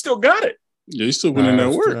still got it. Yeah, he's still winning that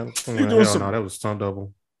work. That was stunt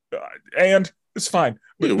double. And it's fine.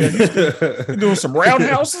 Yeah, He's doing some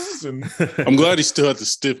roundhouses and I'm glad he still had the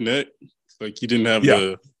stiff neck. Like he didn't have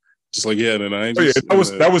the just like he had in the 90s. oh,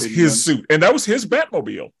 yeah, that was 89. his suit. And that was his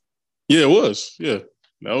Batmobile. Yeah, it was. Yeah.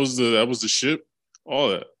 That was the ship. All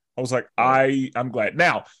that. I was like, I'm glad.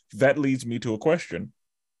 Now, that leads me to a question.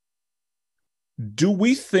 Do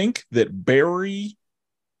we think that Barry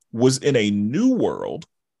was in a new world,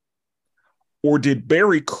 or did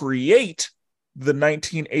Barry create the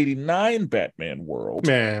 1989 Batman world?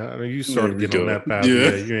 Man, I mean, you started There we getting on go. that path. Yeah.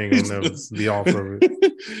 Yeah, you ain't gonna never be off of it.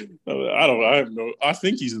 I have no. I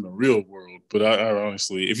think he's in the real world, but I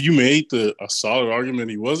honestly, if you made a solid argument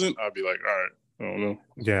he wasn't, I'd be like, all right, I don't know.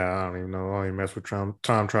 Yeah, I don't even know. I don't even mess with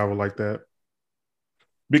time travel like that.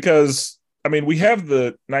 Because, I mean, we have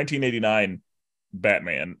the 1989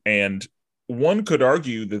 Batman, and one could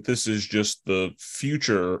argue that this is just the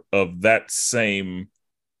future of that same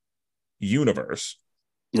universe.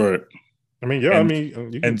 Right. I mean, yeah, And- you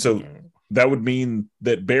can, and so- That would mean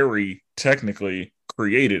that Barry technically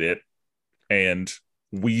created it, and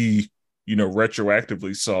we,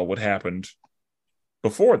 retroactively saw what happened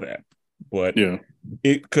before that. But Yeah.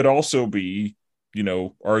 it could also be,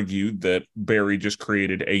 argued that Barry just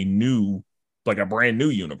created a brand new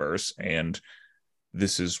universe, and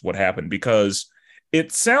this is what happened, because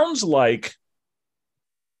it sounds like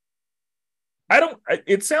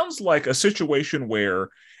it sounds like a situation where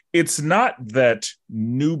it's not that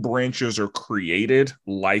new branches are created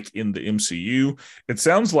like in the MCU. It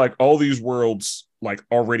sounds like all these worlds like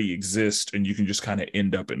already exist and you can just kind of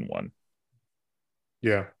end up in one.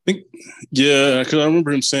 yeah. Yeah, because I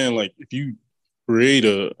remember him saying like, if you create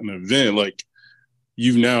an event, like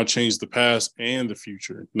you've now changed the past and the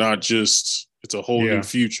future, not just it's a whole Yeah. new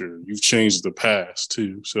future. You've changed the past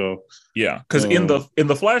too. So Yeah, because in the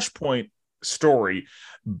Flashpoint story,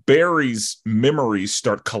 Barry's memories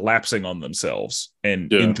start collapsing on themselves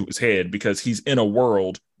and into his head because he's in a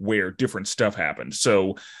world where different stuff happened.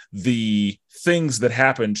 So the things that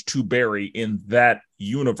happened to Barry in that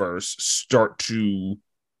universe start to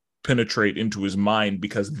penetrate into his mind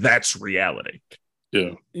because that's reality.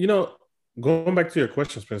 yeah, Going back to your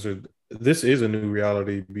question, Spencer, this is a new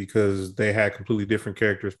reality because they had completely different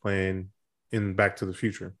characters playing in Back to the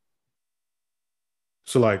Future.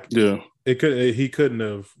 So like, yeah, he couldn't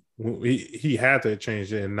have. He had to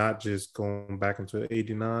change it and not just going back into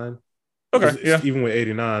 89. Okay, yeah. Even with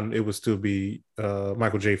 89, it would still be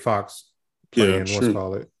Michael J. Fox playing sure.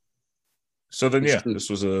 call it. So then, That's true. this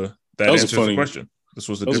was that was answers the question. This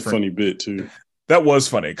was that was a funny bit too. That was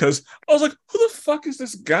funny because I was like, who the fuck is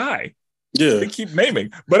this guy? Yeah, They keep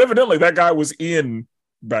naming, but evidently that guy was in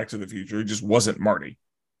Back to the Future. He just wasn't Marty.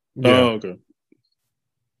 Yeah. Oh, okay.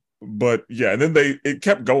 But yeah, and then it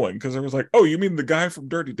kept going because I was like, oh, you mean the guy from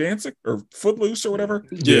Dirty Dancing or Footloose or whatever?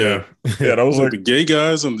 Yeah, Yeah, and I was like like, the gay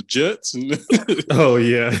guys on the Jets, and Oh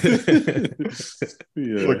yeah.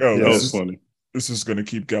 yeah, Like, oh, that this was is- funny. this is going to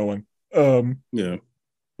keep going. Yeah,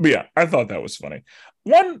 But yeah, I thought that was funny.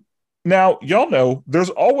 Now, y'all know there's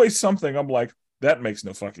always something I'm like, that makes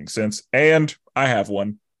no fucking sense. And I have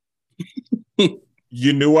one.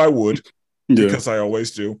 You knew I would, yeah. because I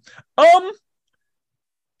always do.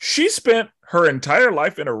 She spent her entire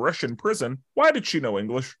life in a Russian prison. Why did she know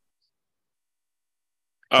English?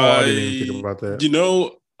 I didn't even think about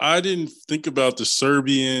that. I didn't think about the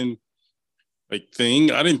Serbian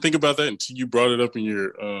thing. I didn't think about that until you brought it up in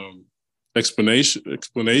your explanation.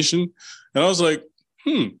 And I was like,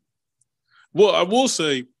 Well, I will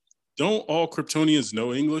say, don't all Kryptonians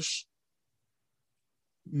know English?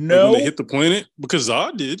 No. When they hit the planet? Because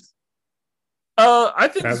Zod did. I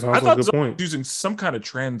think That's I also a thought good Zod point. was using some kind of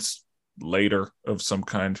translator of some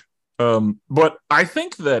kind. But I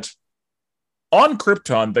think that on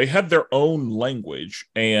Krypton they had their own language,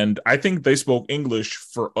 and I think they spoke English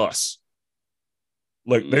for us.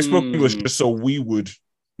 Like they spoke English just so we would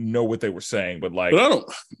know what they were saying, but like But I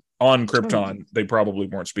don't. on Krypton they probably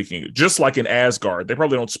weren't speaking. Just like in Asgard, they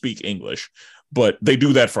probably don't speak English, but they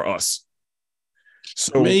do that for us.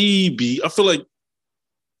 So Maybe. I feel like,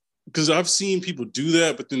 because I've seen people do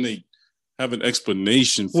that, but then they have an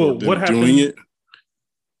explanation for Well, them what happened- doing it.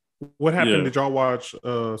 What happened? Yeah. Did y'all watch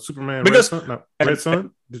Superman Because- Red Son? No, Red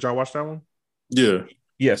Son? Did y'all watch that one? Yeah.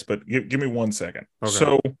 yes, but give me 1 second. Okay.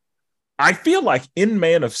 So I feel like in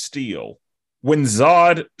Man of Steel, when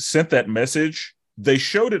Zod sent that message, they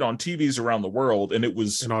showed it on TVs around the world, and it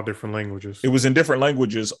was in all different languages. It was in different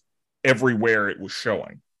languages everywhere it was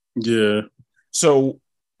showing. Yeah. So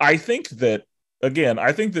I think that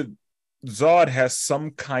Zod has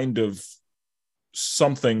some kind of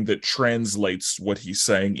something that translates what he's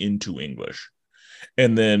saying into English.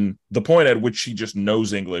 And then the point at which he just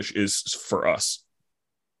knows English is for us.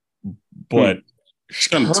 But it's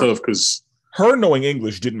kind of tough because her knowing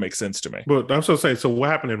English didn't make sense to me. But I'm still saying, so what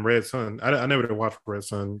happened in Red Sun? I never did watch Red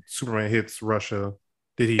Sun. Superman hits Russia.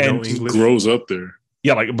 Did he know English? He grows up there.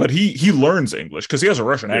 Yeah, but he learns English because he has a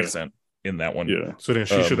Russian accent in that one. Yeah. So then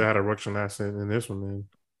she should have had a Russian accent in this one then.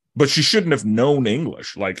 But she shouldn't have known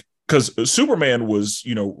English, because Superman was,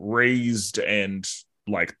 raised and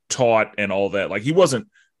taught and all that. He wasn't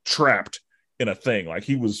trapped in a thing.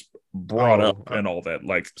 He was brought up and all that.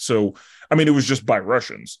 So I mean, it was just by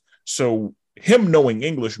Russians. So him knowing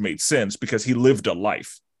English made sense because he lived a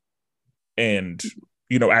life and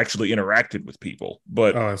actually interacted with people.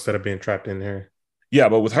 But instead of being trapped in there. Yeah,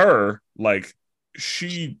 but with her,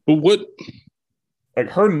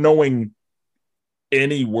 her knowing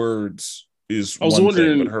any words is one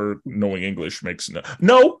thing, but her knowing English makes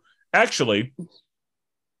no. Actually,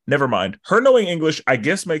 never mind. Her knowing English, I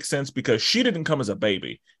guess, makes sense because she didn't come as a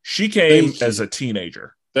baby. She came as a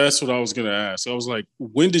teenager. That's what I was going to ask. I was like,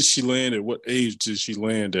 when did she land? At what age did she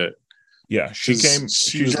land at? Yeah, she came.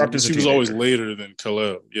 She was always later than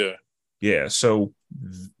Kal-El. Yeah. Yeah, so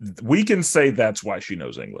we can say that's why she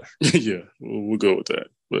knows English. Yeah, we'll go with that.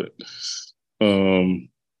 But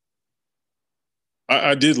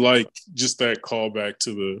I did like just that callback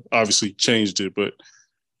to the, obviously changed it, but,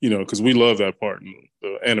 because we love that part in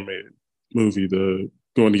the animated movie, the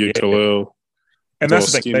going to get Kal-El. And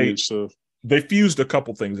that's the thing. They fused a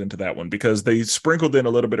couple things into that one because they sprinkled in a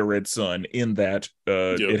little bit of Red Sun in that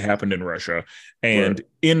it happened in Russia. And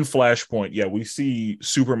in Flashpoint, we see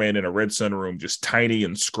Superman in a Red Sun room, just tiny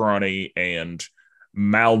and scrawny and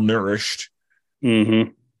malnourished. Mm-hmm.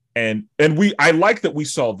 And I like that we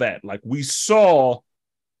saw that. We saw,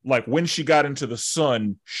 when she got into the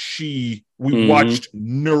sun, we watched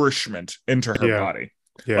nourishment into her body.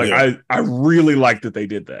 Yeah. I really like that they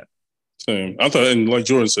did that. Same. I thought, and like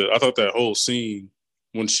Jordan said, I thought that whole scene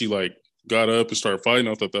when she got up and started fighting,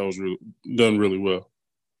 I thought that was done really well.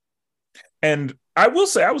 And I will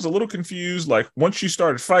say I was a little confused. Once she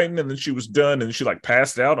started fighting and then she was done and she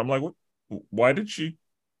passed out, I'm like, what? Why did she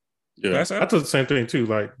pass out? I thought the same thing too.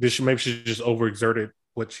 Maybe she just overexerted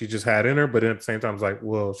what she just had in her, but at the same time, it's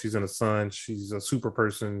well, she's in the sun, she's a super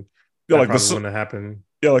person. Yeah, the sun to happen.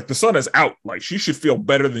 Yeah, the sun is out. She should feel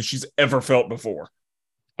better than she's ever felt before.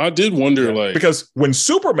 I did wonder, because when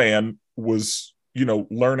Superman was,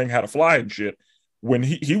 learning how to fly and shit, when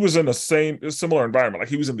he was in a similar environment,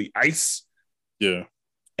 he was in the ice,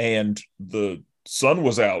 and the sun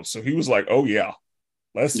was out, so he was like, "Oh yeah,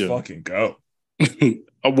 let's fucking go."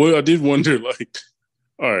 I did wonder,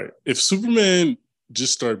 all right, if Superman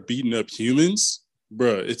just started beating up humans,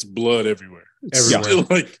 bruh, it's blood everywhere. And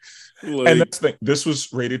that's the thing. This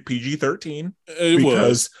was rated PG-13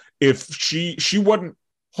 because if she wasn't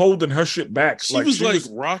holding her shit back. She was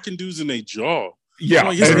rocking dudes in their jaw. Yeah.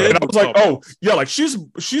 And I was like, oh, yeah,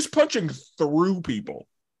 she's punching through people.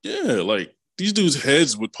 Yeah, these dudes'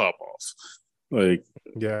 heads would pop off.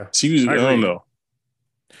 She was, I don't know.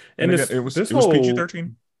 And again, it was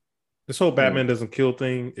PG-13. This whole Batman doesn't kill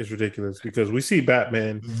thing is ridiculous because we see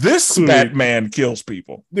Batman. Batman kills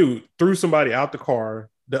people. Dude, threw somebody out the car.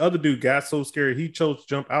 The other dude got so scared he chose to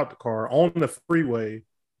jump out the car on the freeway.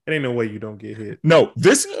 It ain't no way you don't get hit. No,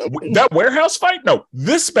 that warehouse fight. No,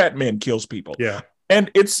 this Batman kills people. Yeah, and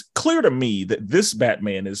it's clear to me that this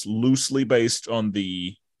Batman is loosely based on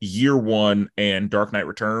the Year One and Dark Knight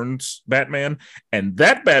Returns Batman, and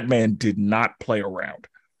that Batman did not play around.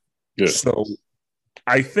 Yeah. So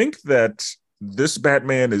I think that this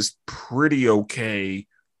Batman is pretty okay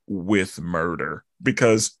with murder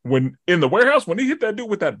because when in the warehouse when he hit that dude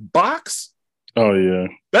with that box, oh yeah,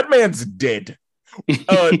 that man's dead.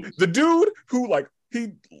 The dude who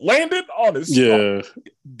he landed on his stomach,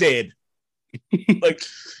 dead.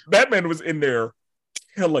 Batman was in there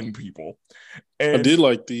killing people. And I did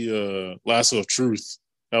like the lasso of truth.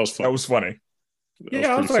 That was fun. That was funny.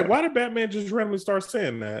 I was like, why did Batman just randomly start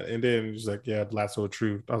saying that? And then he's like, yeah, lasso of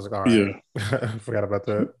truth. I was like, all right. Yeah. I forgot about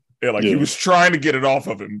that. Yeah, he was trying to get it off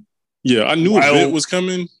of him. Yeah, I knew a bit was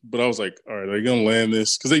coming, but I was like, all right, are they gonna land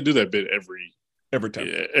this? Because they do that bit every time.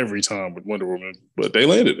 Yeah, every time with Wonder Woman, but they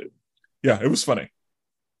landed it. Yeah, it was funny.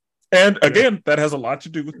 And again, that has a lot to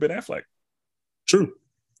do with Ben Affleck. True.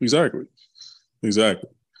 Exactly.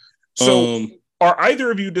 So are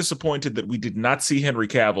either of you disappointed that we did not see Henry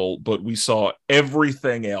Cavill, but we saw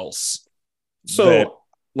everything else? So,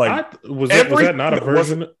 was that not a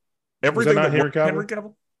version? Everything was that not that Henry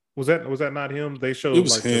Cavill? Was that not him? They showed it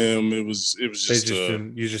was like him. It was just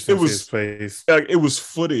you just didn't see his face. It was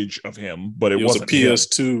footage of him, but it wasn't a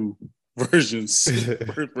PS2 versions.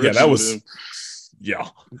 Yeah, that was him. Yeah.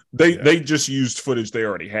 They just used footage they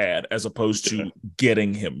already had as opposed to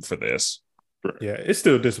getting him for this. Yeah, it's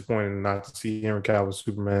still disappointing not to see Henry Cavill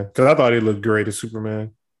Superman because I thought he looked great as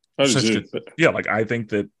Superman. I think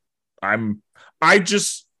that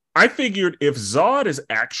I figured if Zod is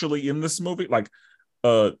actually in this movie, like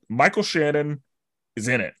Michael Shannon is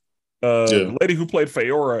in it. The lady who played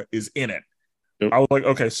Feora is in it. Yep. I was like,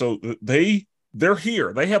 okay, so they're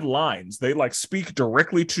here. They have lines. They like speak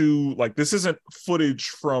directly to, like, this isn't footage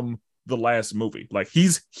from the last movie. Like,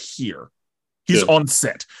 he's here. He's on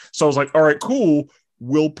set. So I was like, all right, cool.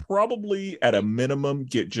 We'll probably at a minimum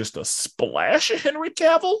get just a splash of Henry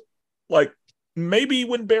Cavill. Like, maybe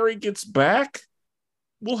when Barry gets back,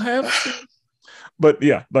 we'll have but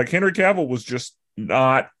yeah, like Henry Cavill was just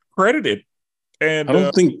not credited. And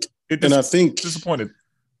I think disappointed.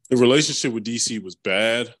 The relationship with DC was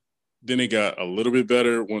bad. Then it got a little bit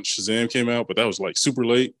better once Shazam came out, but that was like super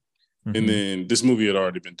late. Mm-hmm. And then this movie had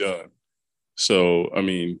already been done. So, I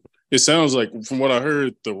mean, it sounds like from what I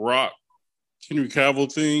heard, the Rock Henry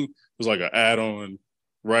Cavill thing was like an add-on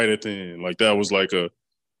right at the end. Like that was like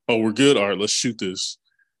we're good. All right, let's shoot this.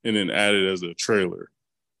 And then add it as a trailer.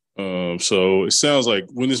 So it sounds like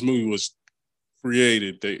when this movie was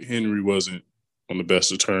created, that Henry wasn't on the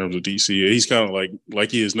best of terms with DC. He's kind of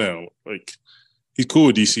like he is now. Like he's cool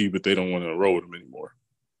with DC, but they don't want to roll with him anymore.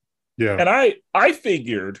 Yeah. And I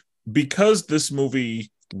figured because this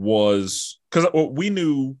movie was, because we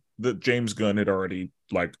knew that James Gunn had already,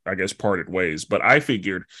 like, I guess, parted ways, but I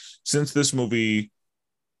figured since this movie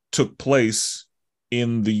took place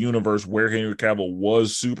in the universe where Henry Cavill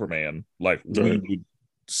was Superman, like we would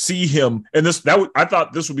see him, and I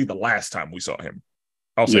thought this would be the last time we saw him.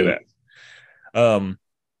 I'll say that.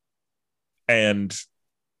 And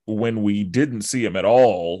when we didn't see him at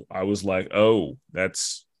all, I was like, oh,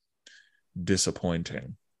 that's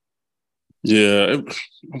disappointing. Yeah,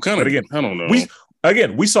 I'm kind of, again, I don't know.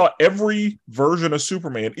 We saw every version of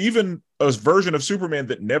Superman, even a version of Superman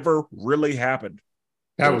that never really happened.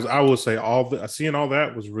 That was, I will say, seeing all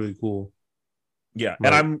that was really cool. Yeah,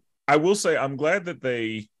 like, and I will say I'm glad that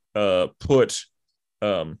they put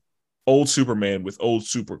old Superman with old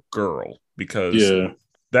Supergirl, because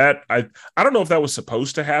that I don't know if that was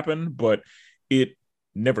supposed to happen, but it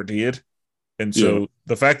never did. And so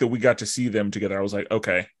the fact that we got to see them together, I was like,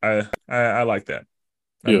 okay, I like that.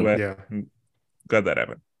 I'm glad that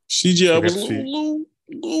happened. CGI was a little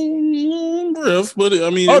rough, but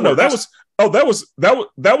I mean, that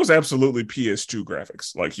was absolutely PS2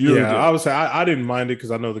 graphics. Like I would say I didn't mind it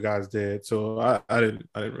because I know the guy's dead, so I didn't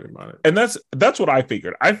really mind it. And that's what I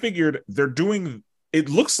figured. I figured they're doing it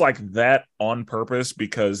looks like that on purpose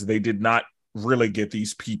because they did not really get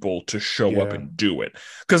these people to show up and do it.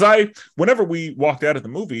 Because whenever we walked out of the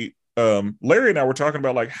movie, Larry and I were talking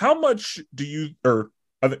about like how much do you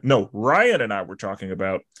Ryan and I were talking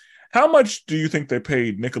about how much do you think they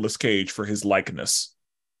paid Nicolas Cage for his likeness?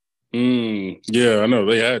 Yeah, I know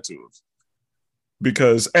they had to.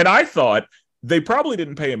 Because, and I thought they probably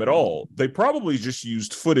didn't pay him at all. They probably just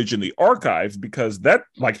used footage in the archive because that,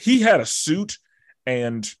 like, he had a suit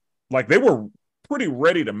and like they were pretty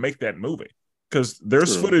ready to make that movie because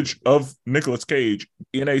there's footage of Nicolas Cage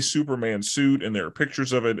in a Superman suit and there are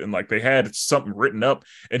pictures of it. And like they had something written up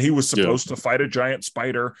and he was supposed to fight a giant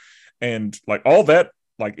spider and like all that,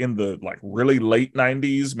 like in the like really late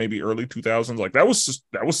 90s, maybe early 2000s, like that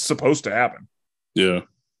was supposed to happen. Yeah.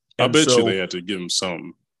 I bet you they had to give him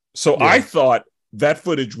something. So I thought that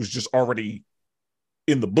footage was just already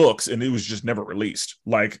in the books and it was just never released.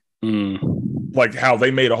 Like how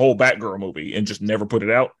they made a whole Batgirl movie and just never put it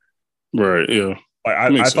out. Right. Yeah.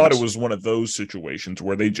 I thought it was one of those situations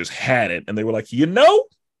where they just had it and they were like, we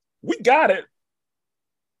got it.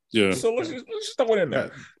 Yeah. So let's just throw it in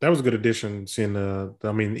there. That was a good addition. Seeing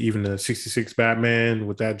even the 66 Batman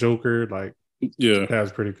with that Joker, like, that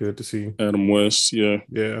was pretty good to see. Adam West. Yeah.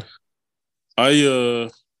 Yeah. I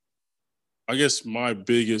guess my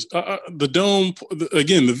biggest the dome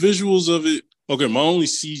again, the visuals of it. Okay, my only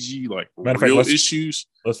CG like real issues.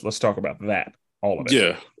 Let's talk about that. All of it.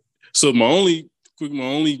 Yeah. So my only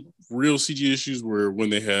real CG issues were when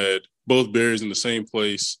they had both Barrys in the same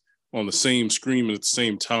place on the same screen at the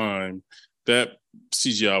same time. That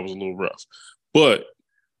CGI was a little rough. But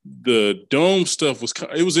the dome stuff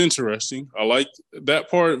it was interesting. I liked that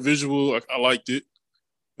part visual. I liked it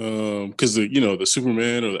because the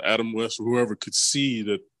Superman or the Adam West or whoever could see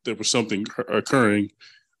that there was something occurring.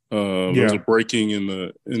 There was a breaking in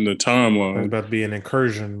the timeline. It's about to be an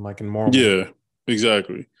incursion, like in Marvel. Yeah,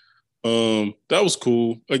 exactly. That was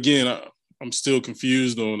cool. Again, I'm still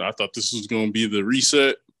confused on. I thought this was going to be the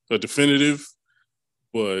reset, a definitive,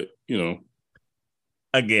 but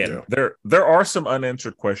again, there are some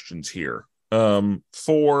unanswered questions here.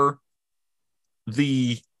 For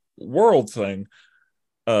the world thing,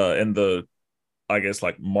 and the, I guess,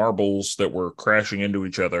 like marbles that were crashing into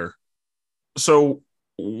each other. So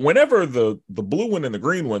whenever the blue one and the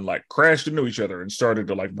green one like crashed into each other and started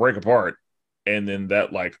to like break apart, and then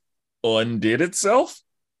that like undid itself,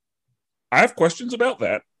 I have questions about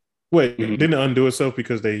that. Wait, didn't it undo itself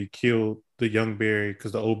because they killed the young Barry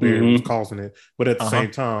because the old Barry was causing it? But at the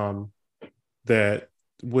same time,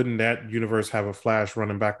 wouldn't that universe have a Flash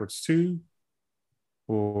running backwards too,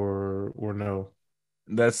 or no?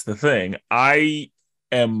 That's the thing. I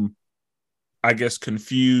am, I guess,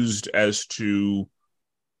 confused as to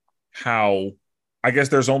how, I guess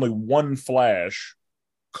there's only one Flash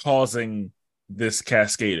causing this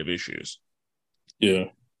cascade of issues. Yeah.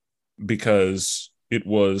 Because it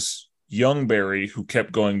was young Barry who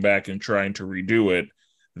kept going back and trying to redo it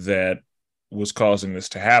that was causing this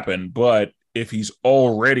to happen. But if he's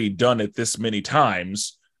already done it this many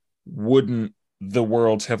times, wouldn't the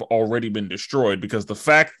worlds have already been destroyed? Because the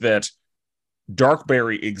fact that Dark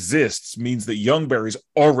Barry exists means that young Barry's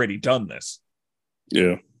already done this.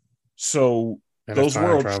 Yeah. So and those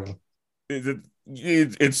worlds,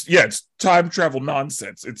 it's time travel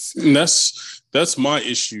nonsense. And that's my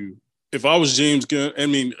issue. If I was James Gunn, I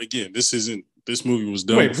mean, again, this movie was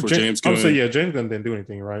done before James Gunn. I'm saying, James Gunn didn't do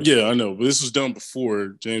anything, right? Yeah, I know, but this was done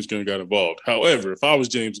before James Gunn got involved. However, if I was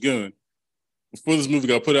James Gunn, before this movie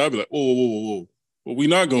got put out, I'd be like, whoa. What we're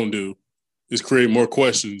not going to do is create more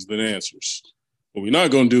questions than answers. What we're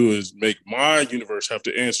not going to do is make my universe have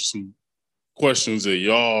to answer some questions that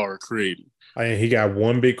y'all are creating. He got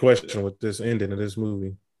one big question with this ending of this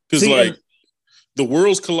movie. Because the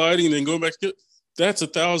worlds colliding and then going back to that's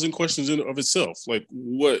 1,000 questions in of itself. Like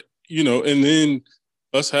what, and then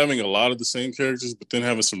us having a lot of the same characters, but then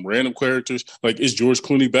having some random characters. Like, is George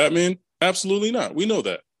Clooney Batman? Absolutely not. We know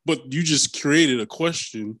that. But you just created a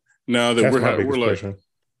question now that we're like, question.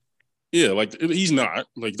 Yeah, like he's not.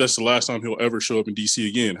 Like that's the last time he'll ever show up in DC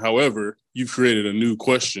again. However, you've created a new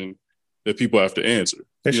question that people have to answer.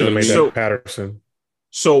 They should have made that Patterson.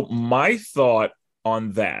 So my thought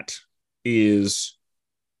on that is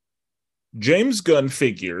James Gunn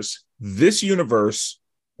figures this universe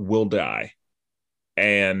will die,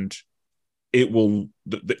 and it will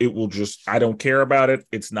just, I don't care about it.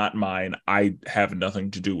 It's not mine. I have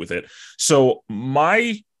nothing to do with it. So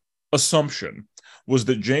my assumption was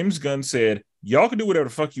that James Gunn said, y'all can do whatever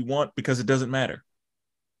the fuck you want because it doesn't matter.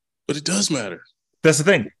 But it does matter. That's the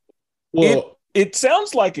thing. Well, it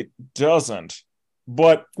sounds like it doesn't,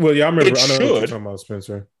 but I know what you're talking about,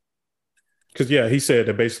 Spencer. Because he said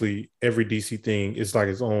that basically every DC thing is like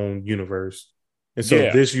its own universe, and so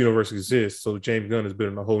this universe exists. So James Gunn is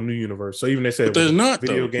building a whole new universe. So even they said, but there's not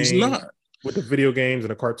video games. He's not with the video games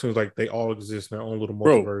and the cartoons, like they all exist in their own little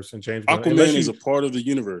multiverse. And James Gunn, Aquaman is a part of the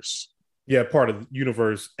universe. Yeah, part of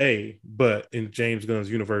universe A, but in James Gunn's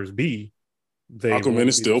universe B, Aquaman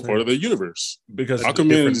is still part of the universe because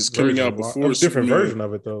Aquaman is coming out before a different version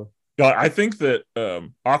of it, though. I think that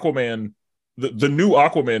Aquaman, the new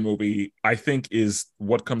Aquaman movie, I think is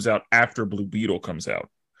what comes out after Blue Beetle comes out,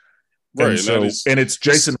 right? And it's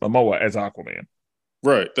Jason Momoa as Aquaman,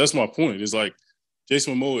 right? That's my point. It's like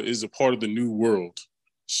Jason Momoa is a part of the new world.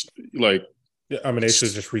 Like, they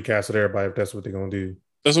should just recast everybody if that's what they're gonna do.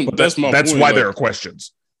 That's my point. That's why there are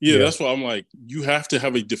questions. Yeah, that's why I'm like, you have to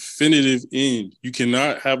have a definitive end. You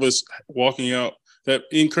cannot have us walking out. That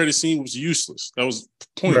end credit scene was useless. That was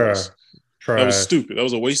pointless. That was stupid. That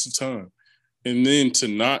was a waste of time. And then to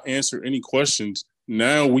not answer any questions,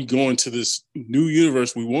 now we go into this new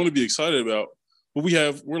universe we want to be excited about, but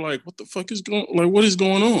we're like, what the fuck is what is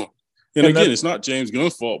going on? And again, it's not James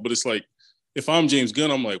Gunn's fault, but it's like, if I'm James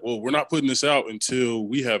Gunn, I'm like, well, we're not putting this out until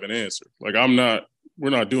we have an answer. Like, we're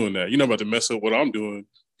not doing that. You're not about to mess up what I'm doing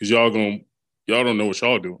because y'all don't know what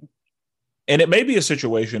y'all doing. And it may be a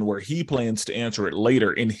situation where he plans to answer it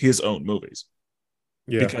later in his own movies.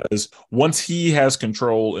 Yeah. Because once he has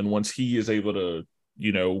control and once he is able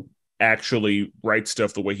to, actually write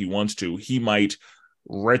stuff the way he wants to, he might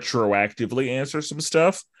retroactively answer some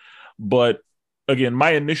stuff. But again,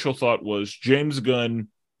 my initial thought was James Gunn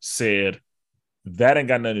said, that ain't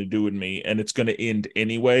got nothing to do with me, and it's going to end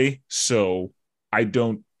anyway. So I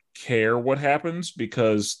don't care what happens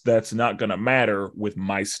because that's not going to matter with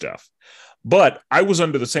my stuff. But I was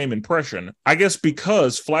under the same impression, I guess,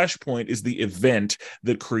 because Flashpoint is the event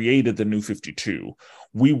that created the New 52.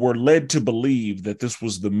 We were led to believe that this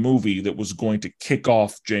was the movie that was going to kick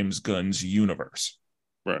off James Gunn's universe.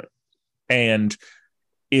 Right. And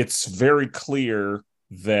it's very clear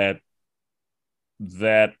that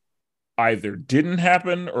that either didn't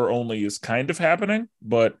happen or only is kind of happening.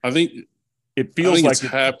 But I think it feels like it's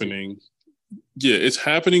happening. Yeah, it's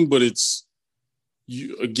happening, but it's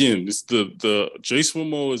it's the Jason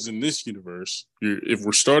Momoa is in this universe. If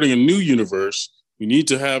we're starting a new universe, we need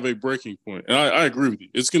to have a breaking point. And I agree with you.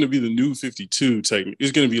 It's going to be the New 52 technique.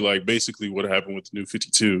 It's going to be like basically what happened with the New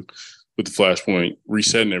 52 with the Flashpoint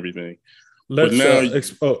resetting everything. Let's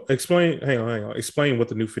explain. Hang on. Explain what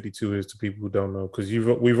the New 52 is to people who don't know, because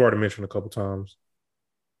we've already mentioned a couple times.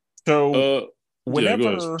 So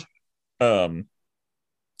whenever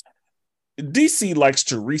DC likes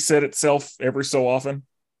to reset itself every so often,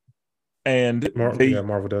 and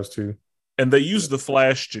Marvel does too. And they use the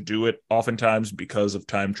Flash to do it oftentimes because of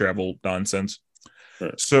time travel nonsense.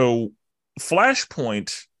 Right. So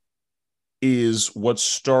Flashpoint is what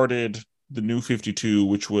started the New 52,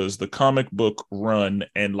 which was the comic book run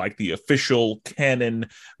and like the official canon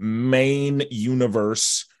main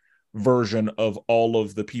universe version of all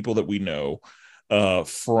of the people that we know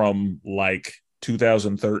from like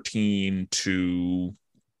 2013 to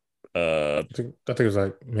I think it was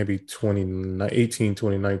like maybe 2018,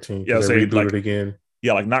 2019. Yeah, they rebooted it again.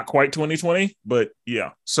 Yeah, like not quite 2020, but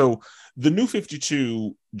yeah. So the New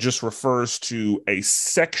 52 just refers to a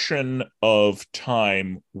section of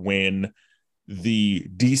time when the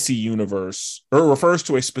DC universe, or refers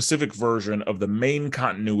to a specific version of the main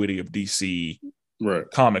continuity of DC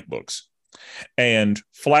comic books. And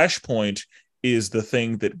Flashpoint is the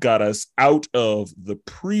thing that got us out of the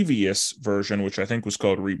previous version, which I think was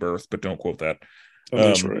called Rebirth, but don't quote that.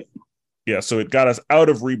 That's right. Yeah, so it got us out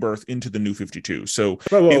of Rebirth into the New 52. So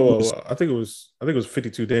I think it was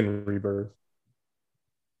 52 then Rebirth.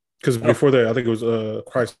 Because before that, I think it was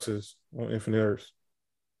Crisis on Infinite Earths.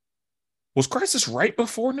 Was Crisis right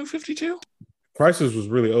before New 52? Crisis was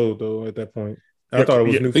really old though at that point. I thought it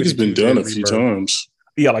was New 52. I think it's been done a few times.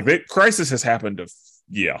 Yeah, like Crisis has happened to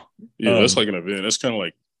that's like an event. That's kind of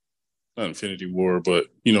like not Infinity War, but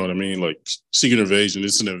you know what I mean? Like Secret Invasion,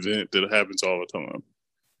 it's an event that happens all the time.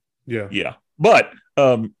 Yeah. But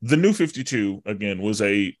the New 52, again, was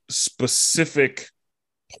a specific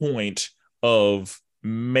point of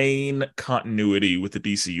main continuity with the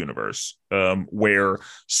DC universe, where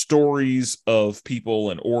stories of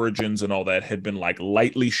people and origins and all that had been like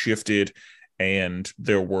lightly shifted, and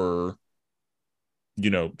there were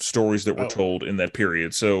stories that were told in that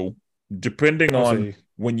period. So depending on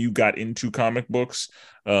when you got into comic books,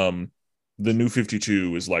 the New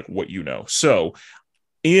 52 is like what you know. So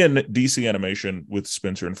in DC Animation with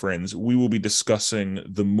Spencer and Friends, we will be discussing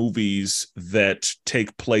the movies that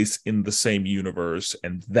take place in the same universe,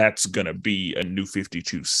 and that's going to be a New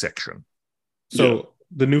 52 section. So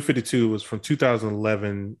the New 52 was from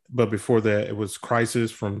 2011, but before that, it was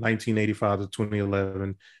Crisis from 1985 to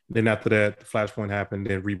 2011. Then after that, the Flashpoint happened,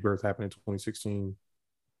 then Rebirth happened in 2016.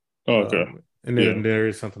 Oh, okay. And then there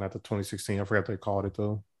is something after 2016. I forgot what they called it,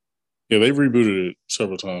 though. Yeah, they've rebooted it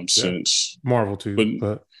several times since. Marvel, too.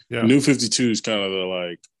 But New 52 is kind of the,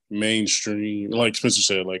 like, mainstream. Like Spencer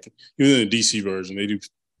said, like, even in the DC version, they do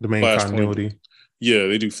the main continuity. Yeah,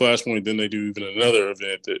 they do Flashpoint, then they do even another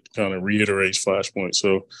event that kind of reiterates Flashpoint.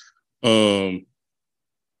 So, I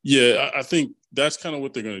think that's kind of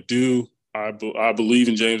what they're going to do. I believe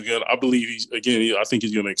in James Gunn. I believe I think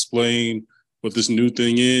he's going to explain what this new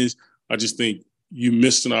thing is. I just think you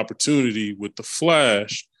missed an opportunity with the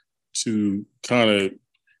Flash to kind of,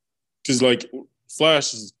 because like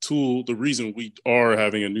Flash is a tool, the reason we are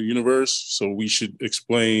having a new universe. So we should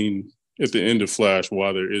explain at the end of Flash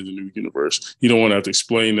why there is a new universe. You don't want to have to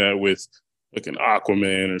explain that with like an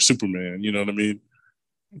Aquaman or Superman. You know what I mean?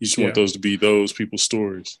 You just want those to be those people's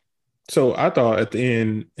stories. So I thought at the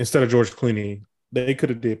end, instead of George Clooney, they could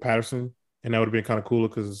have did Patterson, and that would have been kind of cooler.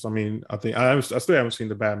 Because I mean, I still haven't seen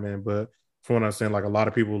the Batman, but from what I'm saying, like a lot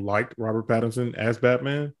of people liked Robert Pattinson as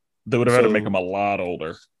Batman. They would have had to make him a lot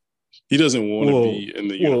older. He doesn't want to be in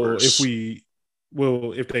the universe.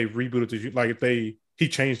 If they rebooted he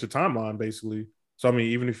changed the timeline basically. So I mean,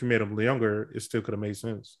 even if you made him younger, it still could have made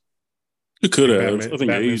sense. It could have. I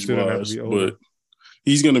think age-wise, but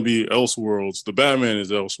he's going to be Elseworlds. The Batman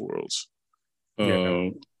is Elseworlds.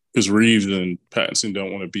 Because Reeves and Pattinson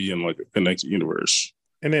don't want to be in like a connected universe.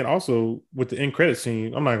 And then also with the end credit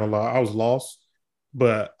scene, I'm not gonna lie, I was lost,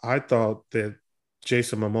 but I thought that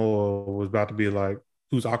Jason Momoa was about to be like,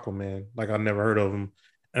 "Who's Aquaman?" Like I never heard of him,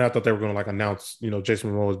 and I thought they were gonna like announce,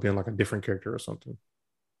 Jason Momoa as being like a different character or something.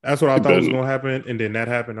 That's what I It thought was doesn't. gonna happen, and then that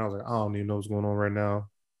happened. I was like, I don't even know what's going on right now.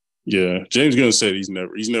 Yeah, James Gunn said he's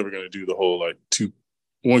never gonna do the whole like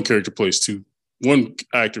one character plays one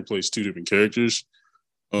actor plays two different characters.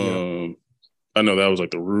 Yeah, I know that was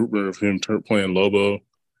like the rumor of him playing Lobo,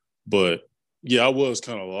 but yeah, I was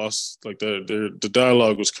kind of lost. Like the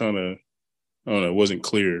dialogue was kind of, I don't know, it wasn't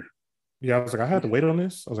clear. yeah. I was like, I had to wait on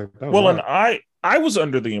this. I was like, that was Well, and odd. I was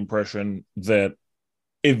under the impression that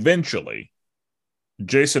eventually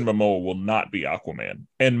Jason Momoa will not be Aquaman,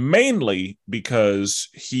 and mainly because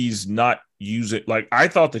he's not using, like, I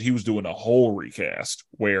thought that he was doing a whole recast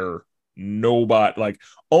where nobody, like,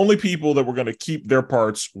 only people that were going to keep their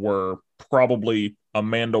parts were probably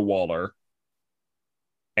Amanda Waller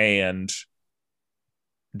and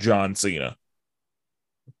John Cena.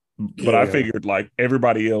 But I Yeah, figured like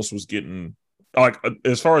everybody else was getting, like,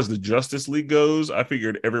 as far as the Justice League goes, I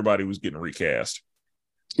figured everybody was getting recast.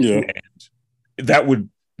 Yeah, And that would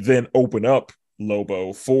then open up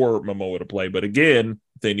Lobo for Momoa to play. But again,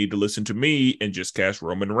 they need to listen to me and just cast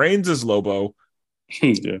Roman Reigns as Lobo.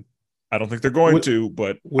 yeah, I don't think they're going would to,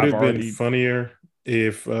 but would I've have been already. funnier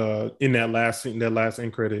if in that last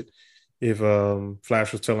end credit, if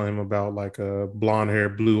Flash was telling him about like a blonde hair,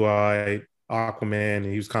 blue eyed Aquaman, and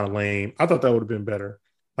he was kind of lame. I thought that would have been better.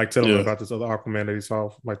 Like telling him yeah, about this other Aquaman that he saw,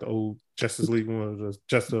 like the old Justice League one, or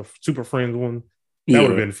just a Super Friends one. That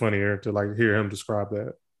would have yeah. been funnier to like hear him describe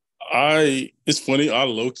that. It's funny. I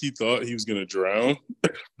low key thought he was gonna drown.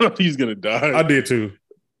 He was gonna die. I did too.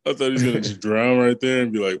 I thought he was gonna just drown right there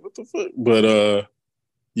and be like, "What the fuck?" But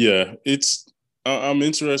yeah, I'm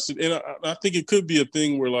interested, and I think it could be a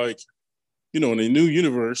thing where, like, in a new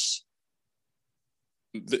universe,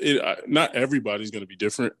 not everybody's going to be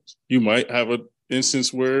different. You might have an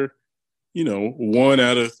instance where 1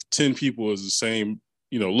 out of 10 people is the same,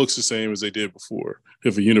 looks the same as they did before.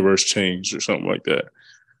 If a universe changed or something like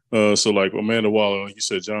that. So like Amanda Waller, like you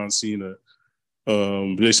said, John Cena,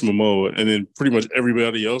 Jason Momoa, and then pretty much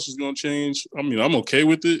everybody else is going to change. I mean, I'm okay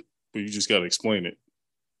with it, but you just got to explain it.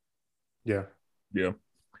 Yeah. Yeah.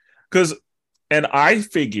 Because, and I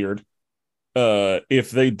figured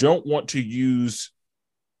if they don't want to use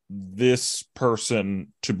this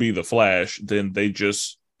person to be the Flash, then they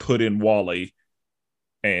just put in Wally,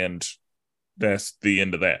 and that's the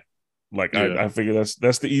end of that. Like Yeah, I figure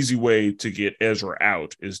that's the easy way to get Ezra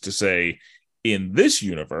out, is to say, in this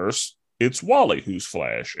universe, it's Wally who's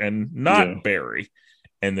Flash and yeah. not Barry,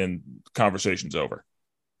 and then conversation's over.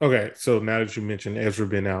 Okay. So now that you mentioned Ezra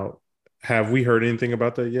been out, have we heard anything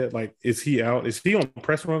about that yet? Like, is he out? Is he on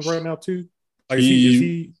press runs right now too? Like, is He,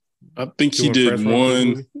 he I think he doing did press runs for this one.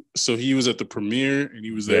 movie? So he was at the premiere and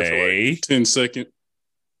he was there for like They 10 seconds.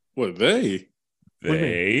 What, they? What do you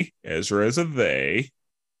mean? Ezra is a they.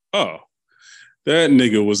 Oh, that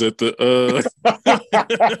nigga was at the that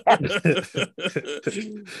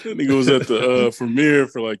nigga was at the premiere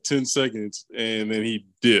for like 10 seconds and then he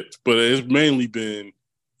dipped. But it's mainly been,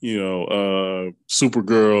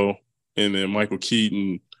 Supergirl and then Michael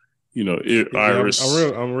Keaton, Yeah, Iris.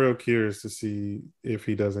 I'm real curious to see if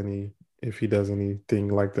he does anything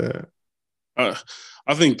like that. I,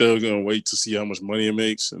 I think they're gonna wait to see how much money it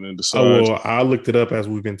makes and then Oh decide. well, I looked it up as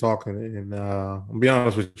we've been talking, and I'll be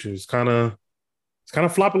honest with you, it's kind of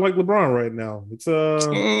flopping like LeBron right now. I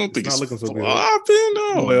don't It's think not it's looking so flopping. good. I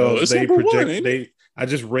don't know. Well, It's number one, ain't it? I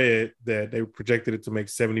just read that they projected it to make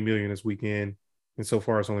 70 million this weekend, and so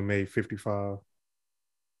far it's only made 55.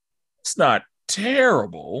 It's not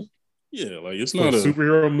terrible. Yeah, like it's For a not a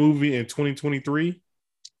superhero movie in 2023,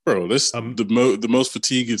 bro. This um, the most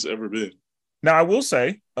fatigue it's ever been. Now I will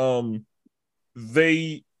say,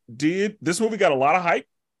 they did this movie got a lot of hype.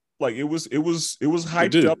 Like it was It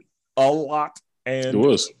hyped did. up a lot, It and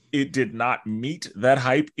was. it did not meet that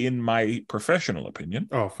hype in my professional opinion.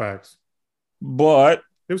 oh, facts. But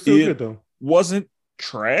It was still it good though. wasn't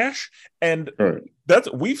trash, and All right.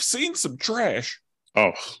 that's we've seen some trash.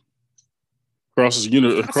 Oh, I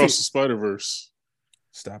see. across the Spider Verse.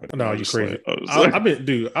 Stop it. No, I'm you just like, crazy. I was like,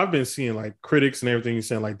 I've been seeing like critics and everything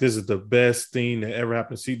saying like this is the best thing that ever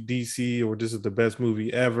happened to DC, or this is the best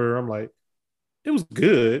movie ever. I'm like, it was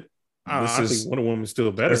good. This I think is Wonder Woman is still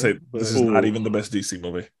I better, say this is but not oh, even the best DC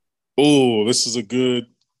movie. this is a good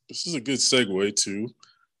segue to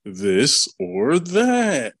this or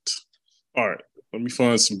that. All right, let me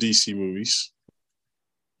find some DC movies.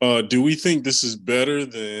 Do we think this is better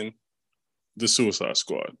than the Suicide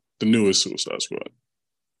Squad, the newest Suicide Squad?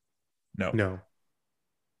 No. no.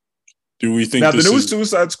 Do we think now the new is...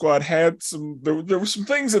 Suicide Squad had some? There were some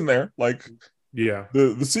things in there, like Yeah,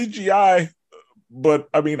 the CGI. But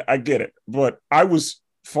I mean, I get it. But I was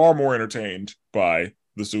far more entertained by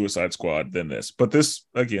the Suicide Squad than this. But this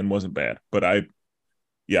again wasn't bad. But I'd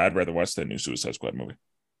rather watch that new Suicide Squad movie.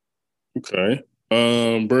 Okay.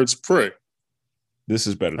 Birds of Prey. This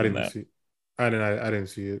is better I than didn't that. see. I didn't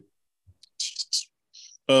see it.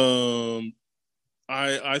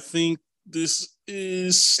 I think this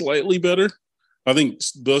is slightly better. I think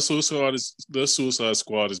the Suicide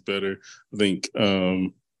Squad is better. I think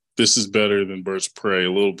this is better than Birds of Prey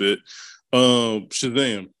a little bit.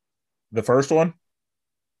 Shazam. The first one?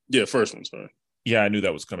 Yeah, first one, sorry. Yeah, I knew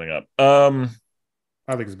that was coming up. I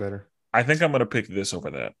think it's better. I think I'm gonna pick this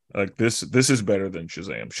over that. Like this is better than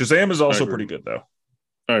Shazam. Shazam is also pretty good though.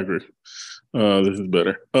 I agree. This is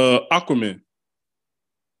better. Aquaman.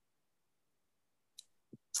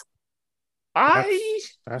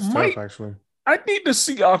 That's tough, actually. I need to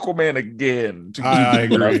see Aquaman again. I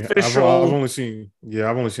agree. Official... I've only seen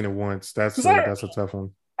it once. That's a tough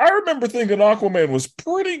one. I remember thinking Aquaman was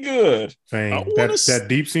pretty good. Same. That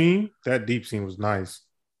deep scene was nice.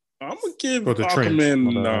 I'm gonna give Aquaman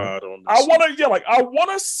a nod on this. I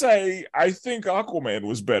wanna say I think Aquaman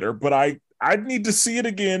was better, but I need to see it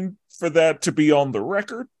again for that to be on the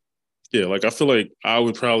record. Yeah, like I feel like I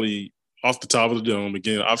would probably off the top of the dome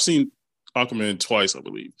again. I've seen Aquaman twice, I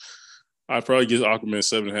believe. I'd probably give Aquaman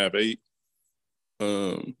 7.5,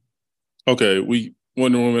 8. Okay,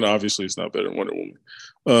 Wonder Woman, obviously it's not better than Wonder Woman.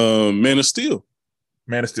 Man of Steel.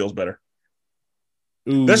 Man of Steel's better.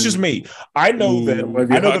 Ooh. That's just me. I know that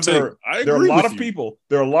there are a lot of people.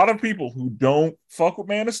 There are a lot of people who don't fuck with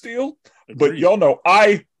Man of Steel, but y'all know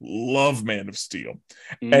I love Man of Steel.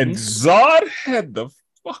 Mm-hmm. And Zod had the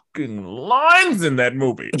fucking lines in that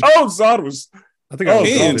movie. Oh, Zod was. I think I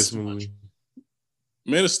saw this movie.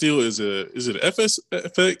 Man of Steel is it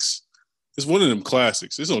FX? It's one of them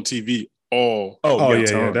classics. It's on TV all.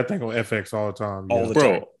 Yeah. That thing on FX all the time. Yeah.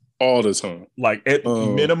 All the time. Like at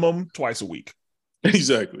minimum twice a week.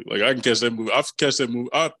 Exactly. Like I can catch that movie. I've catch that movie.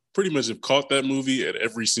 I pretty much have caught that movie at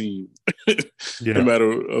every scene. No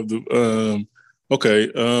matter of the.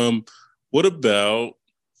 Okay. What about?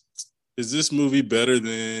 Is this movie better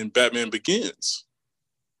than Batman Begins?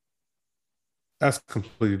 That's a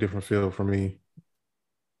completely different feel for me.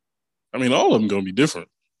 I mean, all of them gonna be different.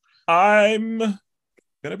 I'm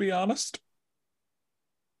gonna be honest.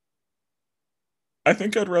 I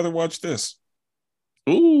think I'd rather watch this.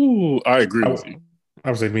 Ooh, I agree with you. I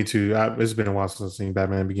would say me too. It's been a while since I've seen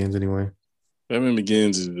Batman Begins anyway. Batman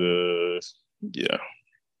Begins is yeah.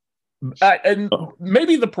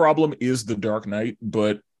 Maybe the problem is the Dark Knight,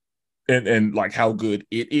 but and like how good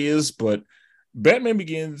it is, but Batman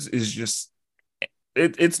Begins is just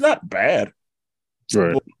it's not bad.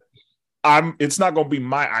 Right. It's not gonna be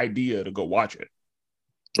my idea to go watch it.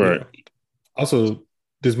 Right. Yeah. Also,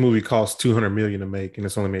 this movie cost $200 million to make, and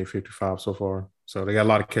it's only made 55 so far. So they got a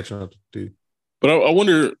lot of catching up to do. But I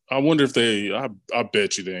wonder if they. I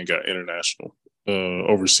bet you they ain't got international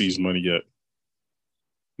overseas money yet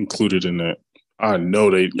included in that. I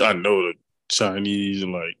know the Chinese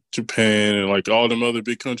and like Japan and like all them other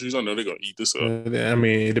big countries. I know they're gonna eat this up. I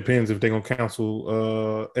mean, it depends if they're gonna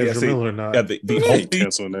cancel Ezra Miller or not. Yeah, the only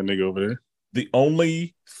canceling that nigga over there. The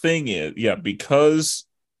only thing is, because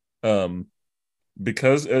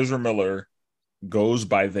Ezra Miller goes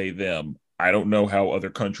by they them. I don't know how other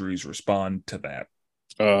countries respond to that.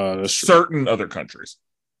 That's certain other countries.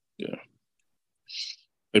 Yeah.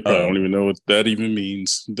 They probably don't even know what that even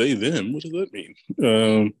means. They, them. What does that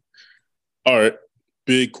mean? All right.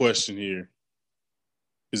 Big question here.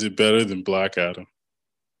 Is it better than Black Adam?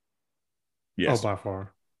 Yes. Oh, by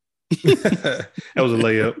far. That was a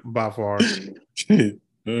layup by far. All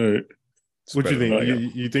right. What you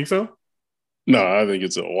think? You think so? No, I think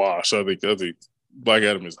it's a wash. I think Black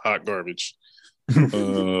Adam is hot garbage.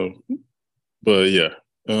 But yeah.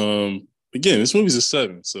 Again, this movie's a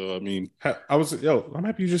 7, so I mean, I'm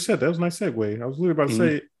happy you just said that. Was a nice segue. I was literally about to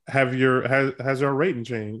say, has our rating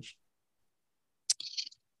changed?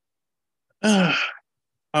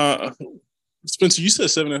 Spencer, you said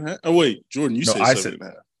 7.5. Oh wait, Jordan, you said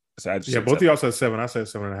 7.5. Yeah, both of y'all said 7. I said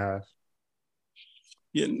 7.5.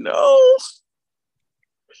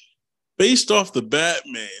 Based off the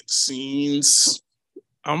Batman scenes,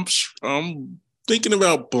 I'm thinking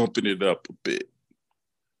about bumping it up a bit.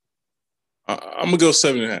 I'm gonna go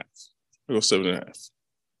 7.5. I'll go 7.5.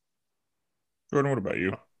 Jordan, what about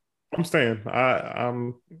you? I'm staying.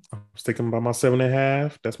 I'm sticking by my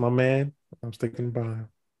 7.5. That's my man. I'm sticking by him.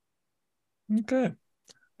 Okay.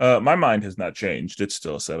 My mind has not changed. It's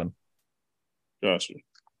still a 7. Gotcha.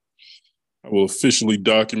 I will officially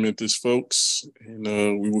document this, folks, and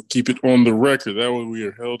we will keep it on the record. That way, we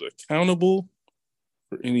are held accountable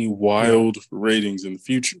for any wild ratings in the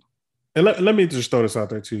future. And let me just throw this out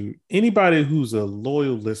there too. Anybody who's a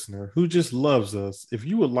loyal listener who just loves us, if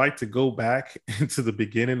you would like to go back into the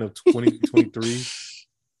beginning of 2023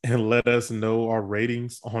 and let us know our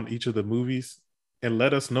ratings on each of the movies and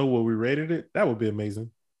let us know what we rated it, that would be amazing.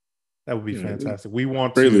 That would be fantastic. We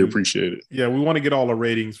want to greatly appreciate it. Yeah, we want to get all the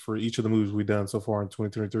ratings for each of the movies we've done so far in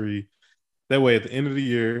 2023. That way, at the end of the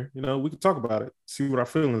year, we can talk about it, see what our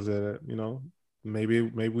feelings are. Maybe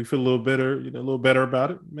we feel a little better, a little better about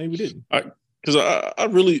it. Maybe we didn't. Because I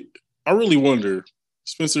really wonder,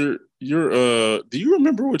 Spencer, do you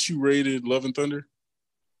remember what you rated Love and Thunder?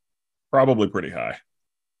 Probably pretty high.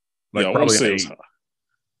 Like, yeah, probably an 8.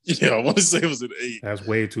 Yeah, I want to say it was an 8. That's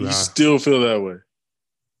way too high. You still feel that way?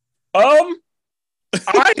 I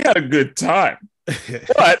had a good time,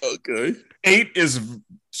 but okay, 8 is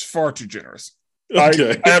far too generous.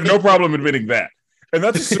 Okay. I have no problem admitting that, and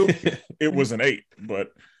that's assuming it was an 8.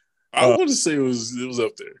 But I want to say it was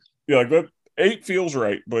up there. Yeah, like that 8 feels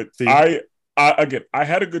right. But I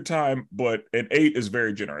had a good time, but an 8 is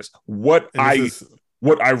very generous. What I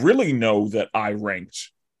really know that I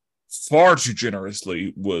ranked far too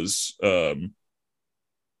generously was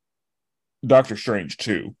Doctor Strange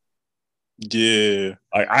 2. Yeah,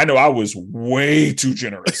 I know I was way too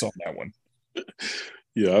generous on that one.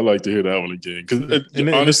 Yeah, I'd like to hear that one again. And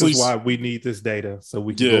honestly, this is why we need this data so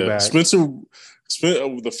we can go back. Spencer,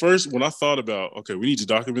 when I thought about, okay, we need to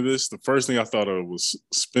document this, the first thing I thought of was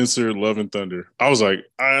Spencer Love and Thunder. I was like,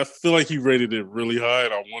 I feel like he rated it really high,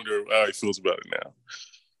 and I wonder how he feels about it now.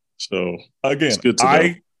 So again,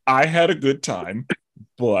 I had a good time,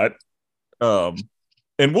 but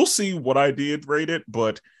and we'll see what I did rate it,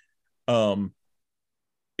 but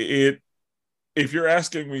if you're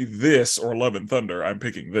asking me this or Love and Thunder, I'm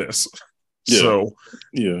picking this. Yeah. So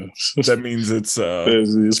yeah, that means it's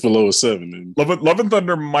below a 7. Love and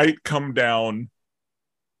Thunder might come down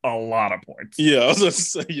a lot of points. Yeah, I was going to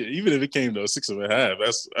say, even if it came to a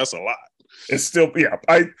 6.5, that's a lot. It's still,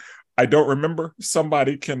 I don't remember.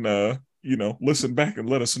 Somebody can listen back and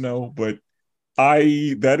let us know. But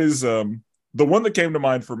that is the one that came to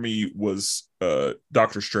mind for me was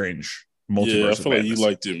Doctor Strange. Multiverse. I feel like you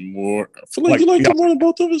liked it more. I feel like you liked it more than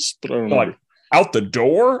both of us, but I don't know. Like out the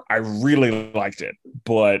door, I really liked it,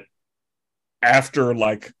 but after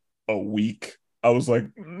like a week, I was like,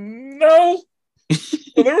 no.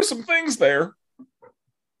 Well, there were some things there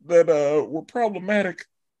that were problematic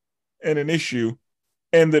and an issue,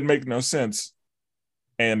 and that make no sense.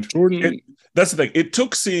 And Jordan, that's the thing. It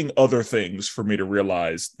took seeing other things for me to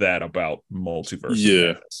realize that about multiverse.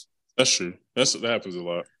 Yeah. That's true. That happens a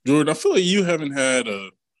lot. Jordan, I feel like you haven't had a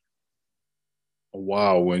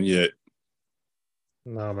wow one yet.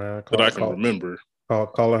 No, man. That I can remember.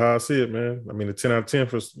 Call it how I see it, man. I mean, the 10 out of 10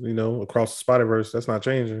 for, across the Spider-Verse, that's not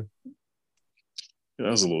changing. Yeah,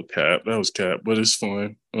 that was a little cap. That was cap, but it's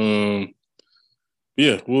fine.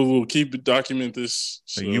 Yeah, we'll document this.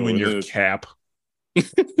 So you and your cap.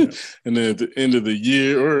 And then at the end of the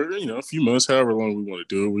year, or a few months, however long we want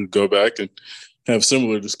to do it, we'll go back and have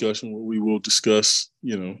similar discussion where we will discuss,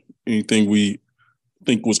 anything we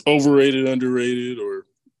think was overrated, underrated, or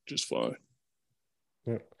just fine.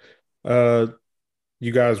 Yeah.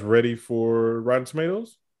 You guys ready for Rotten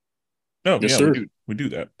Tomatoes? No, yes, sir. We do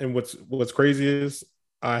that. And what's crazy is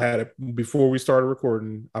I had it before we started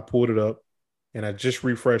recording. I pulled it up and I just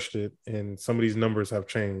refreshed it, and some of these numbers have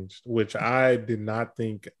changed, which I did not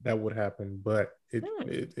think that would happen, but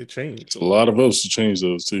it changed. It's a lot of votes to change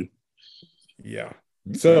those too. Yeah.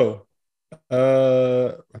 So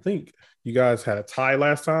I think you guys had a tie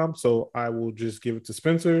last time, so I will just give it to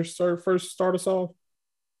Spencer. Start us off.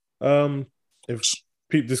 If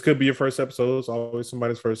this could be your first episode, it's always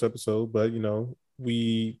somebody's first episode, but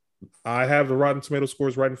I have the Rotten Tomato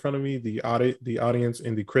scores right in front of me, the audience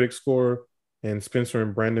and the critic score, and Spencer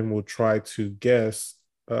and Brandon will try to guess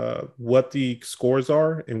what the scores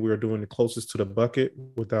are, and we are doing the closest to the bucket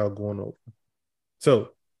without going over. So,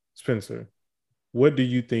 Spencer, what do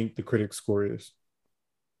you think the critic score is?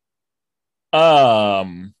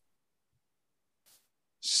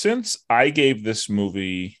 Since I gave this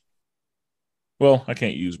movie, well, I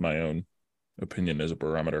can't use my own opinion as a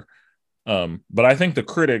barometer, but I think the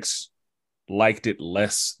critics liked it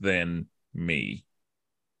less than me,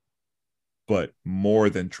 but more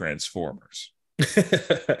than Transformers.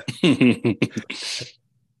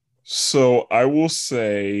 So I will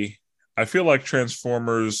say, I feel like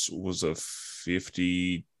Transformers was a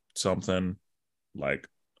 50 something, like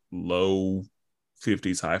low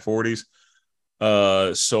 50s, high 40s.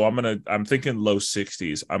 So I'm thinking low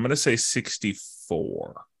 60s. I'm gonna say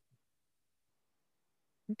 64.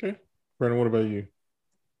 Okay. Brandon, what about you?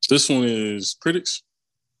 This one is critics.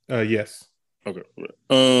 Yes. Okay.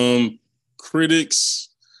 Critics.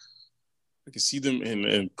 I can see them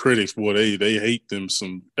and critics. Boy, they hate them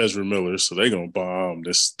some Ezra Miller, so they gonna bomb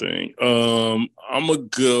this thing. I'm gonna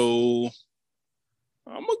go.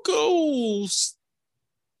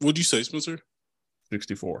 What'd you say, Spencer?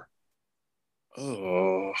 64.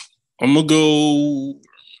 I'm gonna go.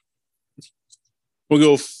 We'll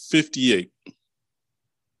go 58.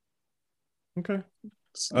 Okay.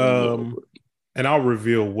 And I'll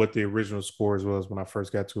reveal what the original scores was when I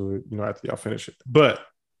first got to it, after y'all finish it. But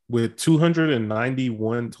with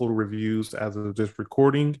 291 total reviews as of this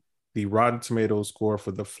recording, the Rotten Tomatoes score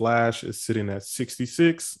for The Flash is sitting at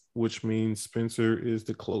 66, which means Spencer is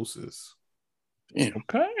the closest. Damn.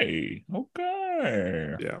 Okay.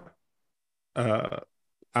 Yeah.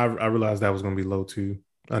 I realized that was going to be low too.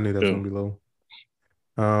 I knew that was going to be low.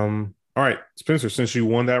 All right, Spencer, since you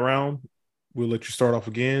won that round, we'll let you start off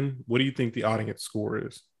again. What do you think the audience score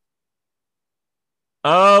is?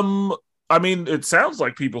 I mean, it sounds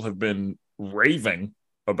like people have been raving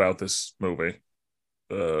about this movie.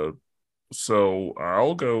 So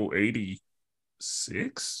I'll go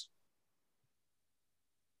 86.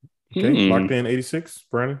 Okay, locked in 86,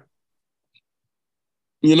 Brandon.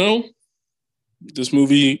 This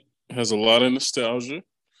movie has a lot of nostalgia.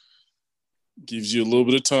 Gives you a little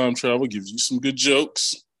bit of time travel, gives you some good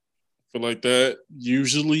jokes. I feel like that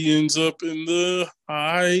usually ends up in the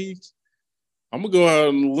high. I'm going to go out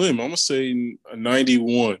on a limb. I'm going to say a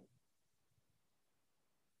 91.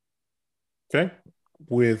 Okay.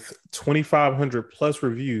 With 2,500 plus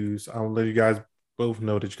reviews, I'll let you guys both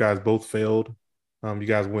know that you guys both failed. You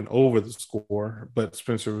guys went over the score, but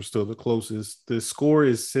Spencer was still the closest. The score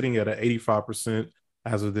is sitting at an 85%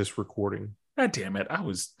 as of this recording. God damn it. I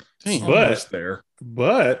was almost there.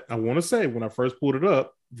 But I want to say, when I first pulled it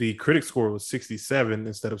up, the critic score was 67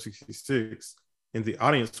 instead of 66. And the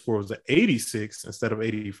audience score was 86 instead of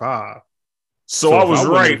 85. So I was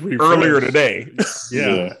right earlier today.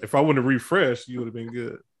 Yeah. If I wouldn't have refreshed, you would have been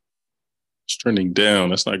good. It's trending down.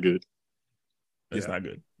 That's not good. It's not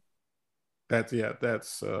good. That's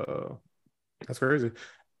crazy.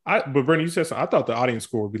 But Brandon, you said something. I thought the audience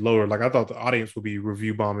score would be lower. Like, I thought the audience would be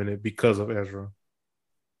review bombing it because of Ezra.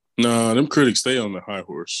 Nah, them critics stay on the high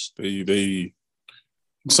horse. It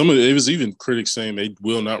was even critics saying they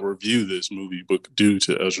will not review this movie, but due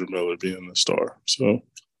to Ezra Miller being the star. So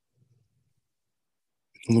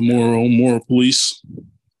the moral police.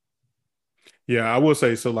 Yeah, I will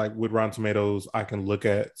say so. Like with Rotten Tomatoes, I can look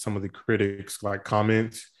at some of the critics'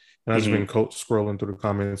 comments, and I've just been scrolling through the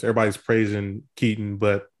comments. Everybody's praising Keaton,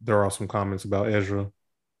 but there are some comments about Ezra.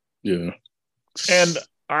 Yeah, and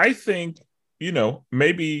I think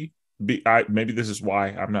maybe this is why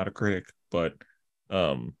I'm not a critic, but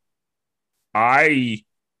I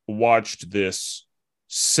watched this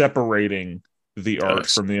separating the art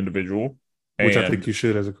from the individual, which I think you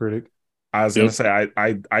should as a critic. I was going to say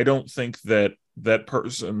I don't think that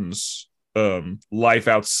person's life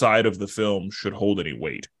outside of the film should hold any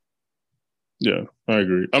weight. Yeah, I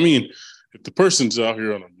agree. I mean, if the person's out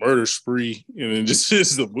here on a murder spree and then just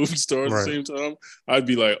is the movie star at the same time, I'd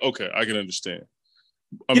be like, okay, I can understand.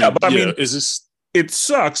 I mean, is this? It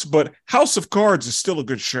sucks, but House of Cards is still a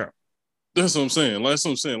good show. That's what I'm saying.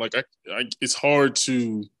 Like, it's hard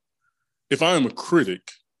to. If I am a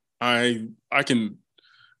critic, I can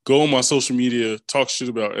go on my social media, talk shit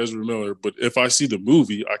about Ezra Miller, but if I see the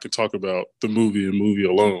movie, I can talk about the movie and movie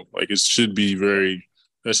alone. Like, it should be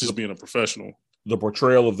that's just being a professional. The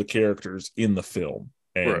portrayal of the characters in the film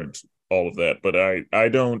and all of that. But I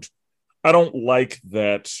don't like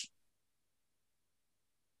that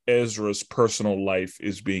Ezra's personal life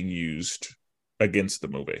is being used against the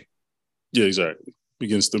movie. Yeah, exactly.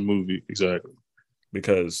 Against the movie, exactly.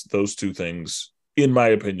 Because those two things, in my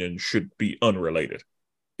opinion, should be unrelated.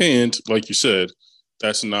 And like you said,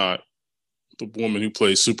 that's not the woman who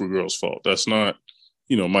plays Supergirl's fault. That's not,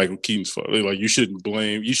 Michael Keaton's fault. You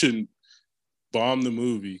shouldn't bomb the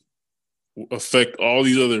movie, affect all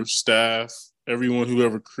these other staff, everyone who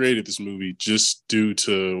ever created this movie just due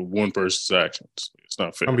to one person's actions. It's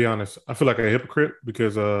not fair. I'll be honest. I feel like a hypocrite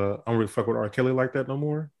because I don't really fuck with R. Kelly like that no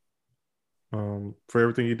more. For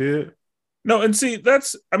everything he did. No, and see,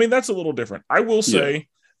 that's a little different. I will say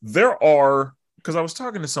there are, because I was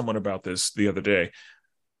talking to someone about this the other day,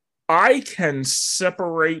 I can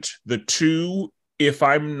separate the two if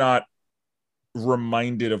I'm not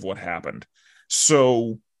reminded of what happened.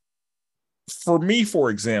 So for me, for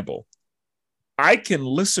example, I can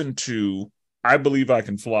listen to I Believe I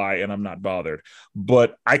Can Fly, and I'm not bothered.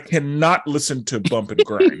 But I cannot listen to Bump and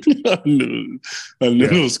Grind. I knew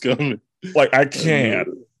it was coming. Like, I can't.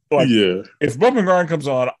 Like, yeah. If Bump and Grind comes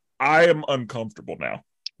on, I am uncomfortable now.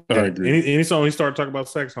 I agree. Any song he start talking about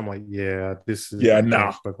sex, I'm like, yeah, this is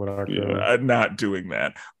Not doing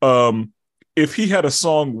that. If he had a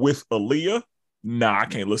song with Aaliyah, I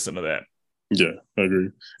can't listen to that. Yeah, I agree.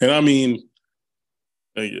 And I mean,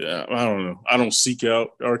 I don't know. I don't seek out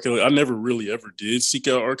R. Kelly. I never really ever did seek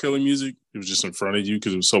out R. Kelly music. It was just in front of you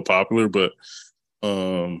because it was so popular. But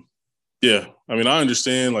yeah, I mean, I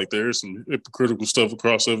understand like there's some hypocritical stuff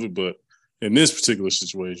across of it, but in this particular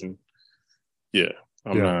situation, yeah,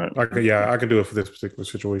 I'm not. I can do it for this particular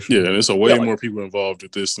situation. Yeah, and it's way more people involved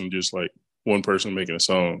with this than just like one person making a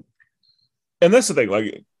song. And that's the thing,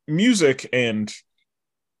 like music and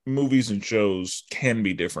movies and shows can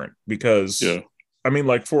be different because, I mean,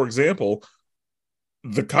 like, for example,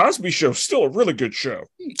 The Cosby Show is still a really good show.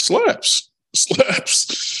 Slaps.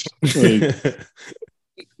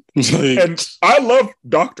 And I love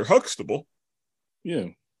Dr. Huxtable. Yeah.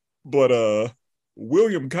 But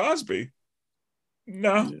William Cosby,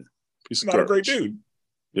 not a great dude.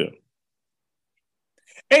 Yeah.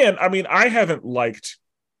 And I mean, I haven't liked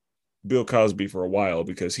Bill Cosby for a while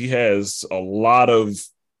because he has a lot of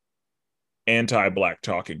anti-black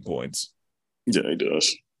talking points. Yeah, he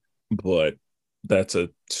does. But that's a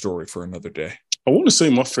story for another day. I want to say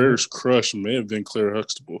my first crush may have been Claire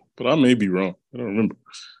Huxtable, but I may be wrong. I don't remember.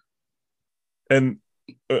 And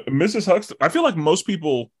Mrs. Huxtable, I feel like most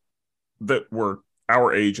people that were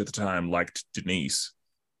our age at the time liked Denise.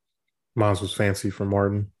 Mine was Fancy from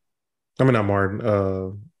Martin. I mean, not Martin.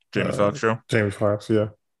 Jamie Foxx show? Jamie Foxx, yeah.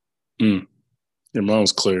 Yeah, mine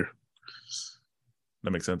was Claire. That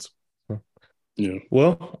makes sense. Yeah.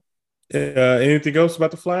 Well, anything else about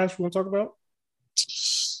The Flash we want to talk about?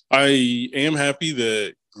 I am happy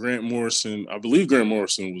that I believe Grant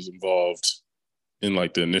Morrison was involved in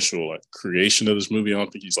like the initial like creation of this movie. I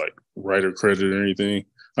don't think he's like writer credit or anything.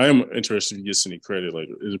 I am interested if he gets any credit, like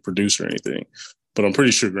as a producer or anything. But I'm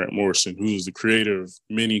pretty sure Grant Morrison, who is the creator of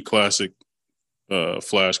many classic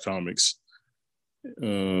Flash comics.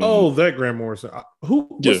 That Grant Morrison.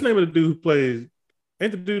 What's the name of the dude who plays?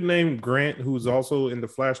 Ain't the dude named Grant who's also in the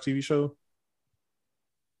Flash TV show?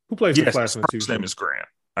 Who plays the Flash in the TV show? His name is Grant.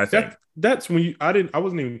 I think that's when I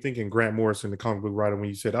wasn't even thinking Grant Morrison, the comic book writer, when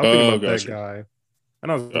you said I was thinking about that guy.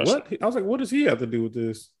 And I was like, what? I was like, what does he have to do with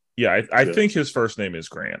this? Yeah, I think his first name is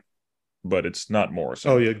Grant, but it's not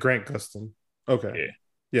Morrison. Oh, yeah, Grant Gustin. Okay.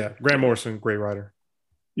 Yeah, Grant Morrison, great writer.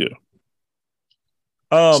 Yeah.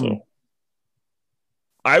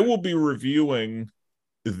 I will be reviewing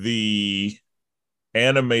the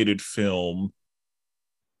animated film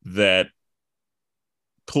that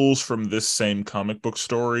pulls from this same comic book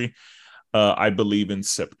story, I believe in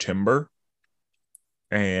September.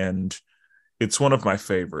 And it's one of my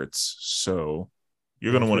favorites. So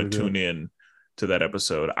you're going to want to tune in to that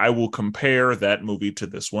episode. I will compare that movie to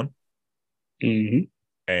this one. Mm-hmm.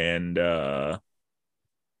 And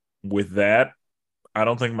with that, I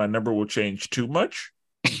don't think my number will change too much.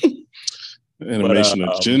 Animation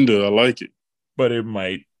agenda, I like it. But it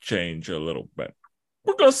might change a little bit.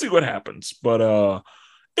 We're gonna see what happens. But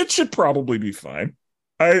it should probably be fine.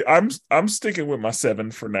 I'm sticking with my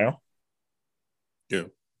 7 for now. Yeah.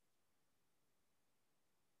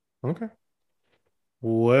 Okay.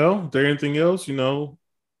 Well, is there anything else?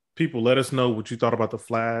 People let us know what you thought about The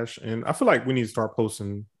Flash. And I feel like we need to start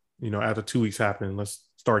posting, after 2 weeks happen, let's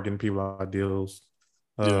start getting people ideas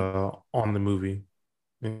on the movie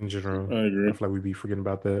in general. I agree. I feel like we'd be forgetting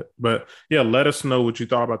about that. But yeah, let us know what you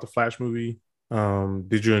thought about the Flash movie.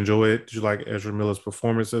 Did you enjoy it? Did you like Ezra Miller's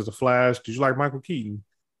performance as the Flash? Did you like Michael Keaton?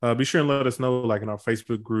 Be sure and let us know, like in our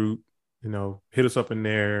Facebook group. Hit us up in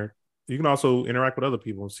there. You can also interact with other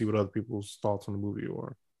people and see what other people's thoughts on the movie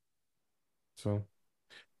are. So,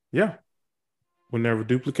 yeah, we'll never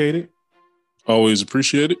duplicate it. Always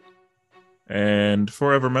appreciate it. And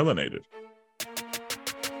forever melanated.